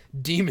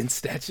demon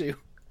statue.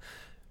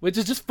 Which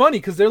is just funny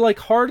because they're, like,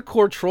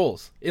 hardcore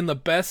trolls in the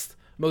best,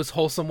 most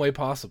wholesome way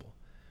possible.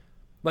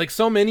 Like,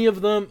 so many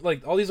of them,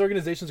 like, all these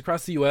organizations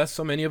across the U.S.,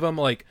 so many of them,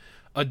 like,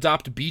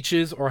 adopt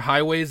beaches or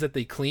highways that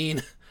they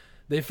clean.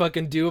 They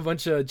fucking do a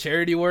bunch of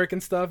charity work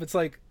and stuff. It's,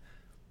 like,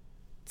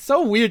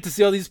 so weird to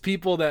see all these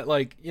people that,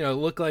 like, you know,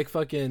 look like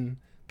fucking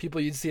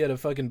people you'd see at a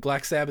fucking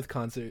Black Sabbath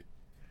concert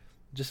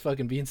just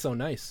fucking being so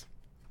nice.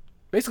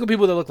 Basically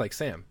people that look like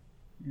Sam.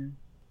 Yeah.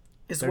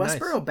 Is They're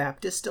Westboro nice.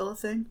 Baptist still a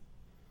thing?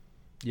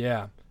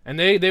 Yeah. And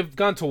they've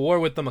gone to war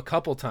with them a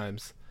couple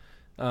times.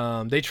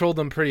 They trolled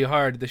them pretty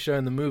hard. They show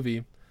in the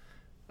movie.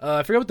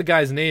 I forget what the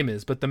guy's name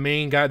is, but the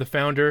main guy, the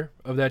founder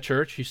of that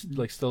church, he's,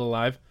 like, still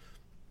alive.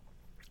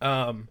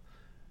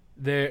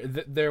 They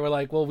were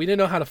like, well, we didn't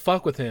know how to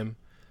fuck with him,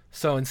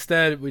 so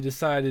instead we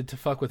decided to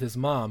fuck with his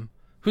mom,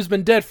 who's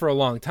been dead for a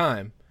long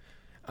time.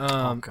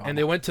 And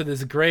they went to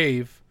this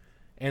grave,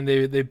 and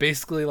they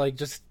basically, like,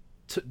 just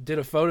did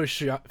a photo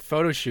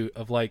shoot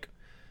of, like,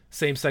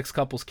 same-sex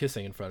couples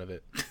kissing in front of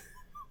it.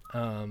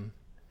 And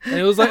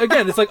it was like,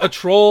 again, it's like a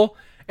troll,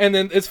 and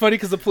then it's funny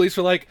because the police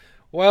were like,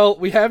 well,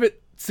 we haven't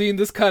seen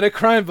this kind of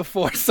crime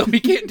before, so we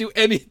can't do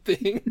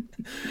anything.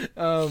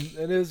 And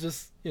it was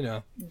just, you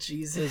know,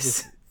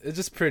 Jesus. it's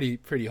just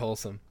pretty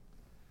wholesome.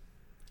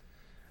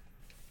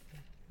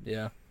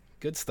 Yeah,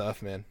 good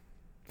stuff, man.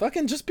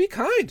 Fucking just be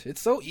kind.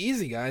 It's so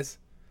easy, guys.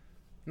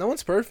 No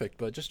one's perfect,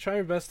 but just try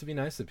your best to be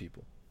nice to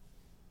people.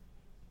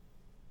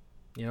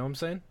 You know what I'm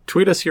saying?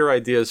 Tweet us your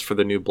ideas for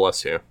the new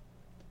Bless You.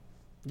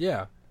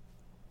 Yeah.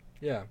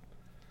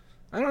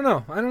 I don't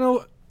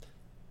know.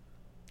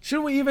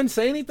 Should we even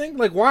say anything?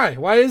 Like, why?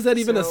 Why is that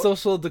even a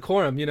social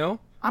decorum, you know?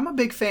 I'm a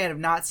big fan of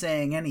not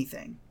saying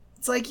anything.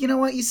 It's like, you know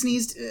what? You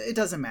sneezed. It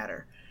doesn't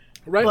matter.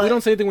 Right? But, we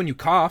don't say anything when you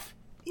cough.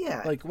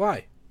 Yeah. Like,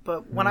 why?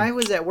 But when I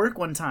was at work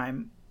one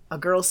time, a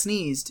girl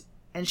sneezed,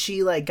 and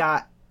she, like,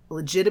 got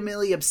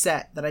legitimately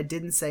upset that I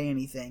didn't say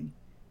anything.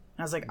 And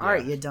I was like, all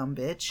right, you dumb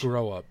bitch.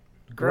 Grow up.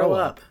 Grow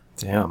up.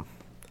 Damn.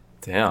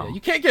 Yeah, you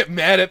can't get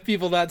mad at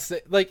people not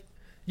say, like,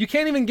 you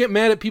can't even get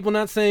mad at people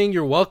not saying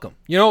you're welcome.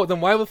 You know,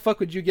 then why the fuck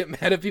would you get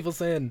mad at people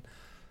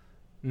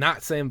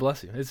not saying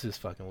bless you? It's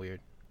just fucking weird.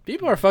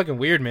 People are fucking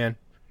weird, man.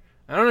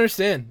 I don't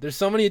understand. There's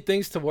so many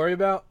things to worry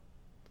about.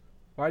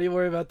 Why do you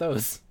worry about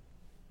those?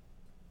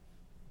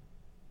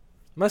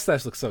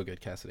 Mustache looks so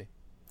good, Cassidy.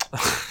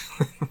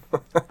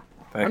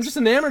 I'm just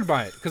enamored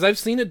by it because I've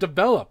seen it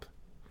develop.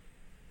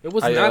 It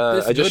was not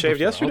this I just good shaved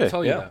before, yesterday. I'll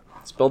tell you that.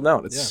 It's building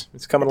out.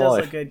 It's coming It does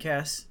alive. look good,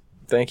 Cass.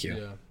 Thank you.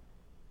 Yeah.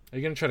 Are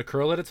you gonna try to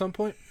curl it at some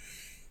point?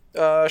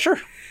 Sure.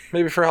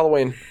 Maybe for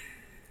Halloween.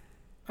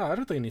 Oh, I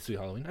don't think it needs to be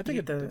Halloween. I think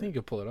you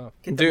can pull it off.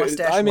 Get the Dude,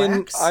 mustache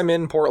wax. I'm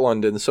in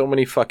Portland, and so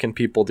many fucking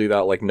people do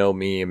that, like, no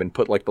meme, and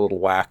put, like, the little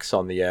wax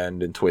on the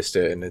end and twist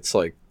it, and it's,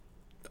 like,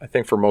 I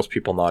think for most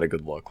people not a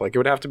good look. Like, it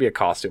would have to be a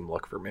costume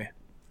look for me.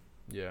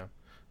 Yeah.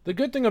 The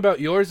good thing about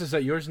yours is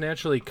that yours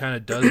naturally kind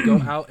of does go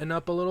out and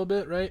up a little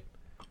bit, right?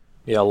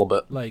 Yeah, a little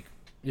bit. Like,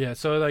 yeah,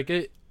 so, like,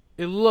 it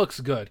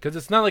looks good, because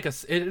it's not like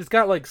it's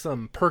got, like,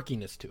 some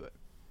perkiness to it.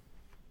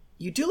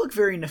 You do look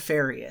very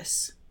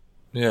nefarious.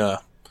 Yeah.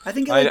 I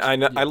think like,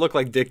 I look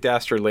like Dick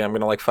Dastardly. I'm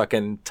gonna like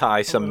fucking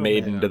tie some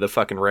maiden to the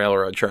fucking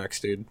railroad tracks,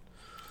 dude.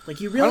 like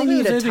you I really don't think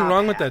need there's a anything top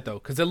wrong with hat. that though,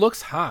 because it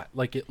looks hot.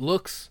 Like it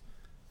looks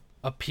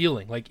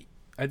appealing. Like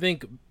I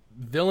think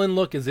villain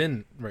look is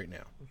in right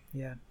now.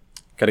 Yeah.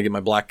 Gotta get my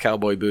black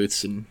cowboy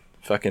boots and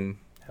fucking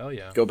Hell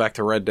yeah, go back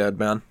to Red Dead,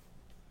 man.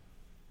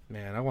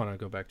 man! I want to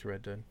go back to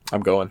Red Dead.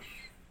 I'm going.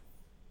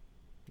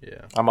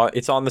 Yeah,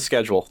 It's on the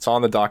schedule. It's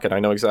on the docket. I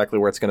know exactly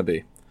where it's gonna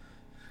be.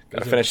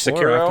 Gotta finish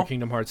Before or after Sekiro.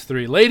 Kingdom Hearts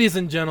 3. Ladies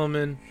and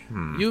gentlemen,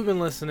 you've been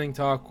listening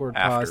to Awkward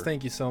Pause. After.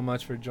 Thank you so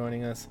much for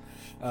joining us.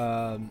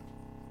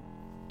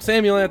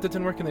 Samuel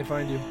Atherton, where can they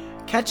find you?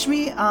 Catch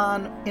me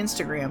on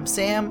Instagram,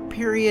 Sam.in.Japan.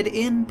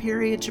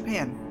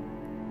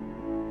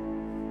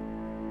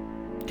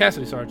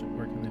 Cassidy Sargent,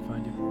 where can they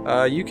find you?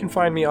 You can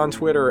find me on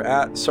Twitter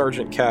at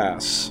Sergeant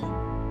Cass.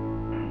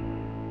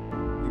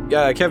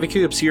 Kevin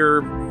Coops,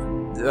 your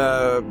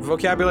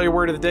vocabulary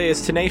word of the day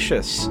is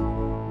tenacious,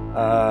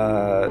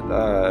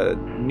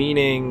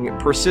 meaning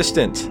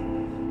persistent.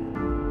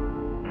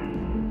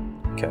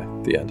 Okay,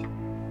 the end.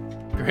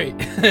 Great.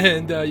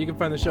 And you can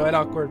find the show at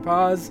Awkward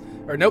Pause.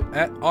 Or nope,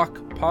 at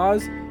Awk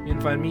Pause. You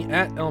can find me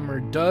at Elmer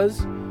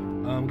Does.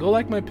 Go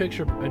like my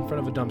picture in front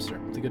of a dumpster.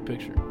 It's a good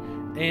picture.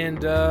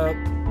 And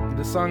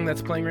the song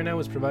that's playing right now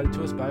was provided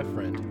to us by a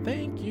friend.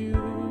 Thank you.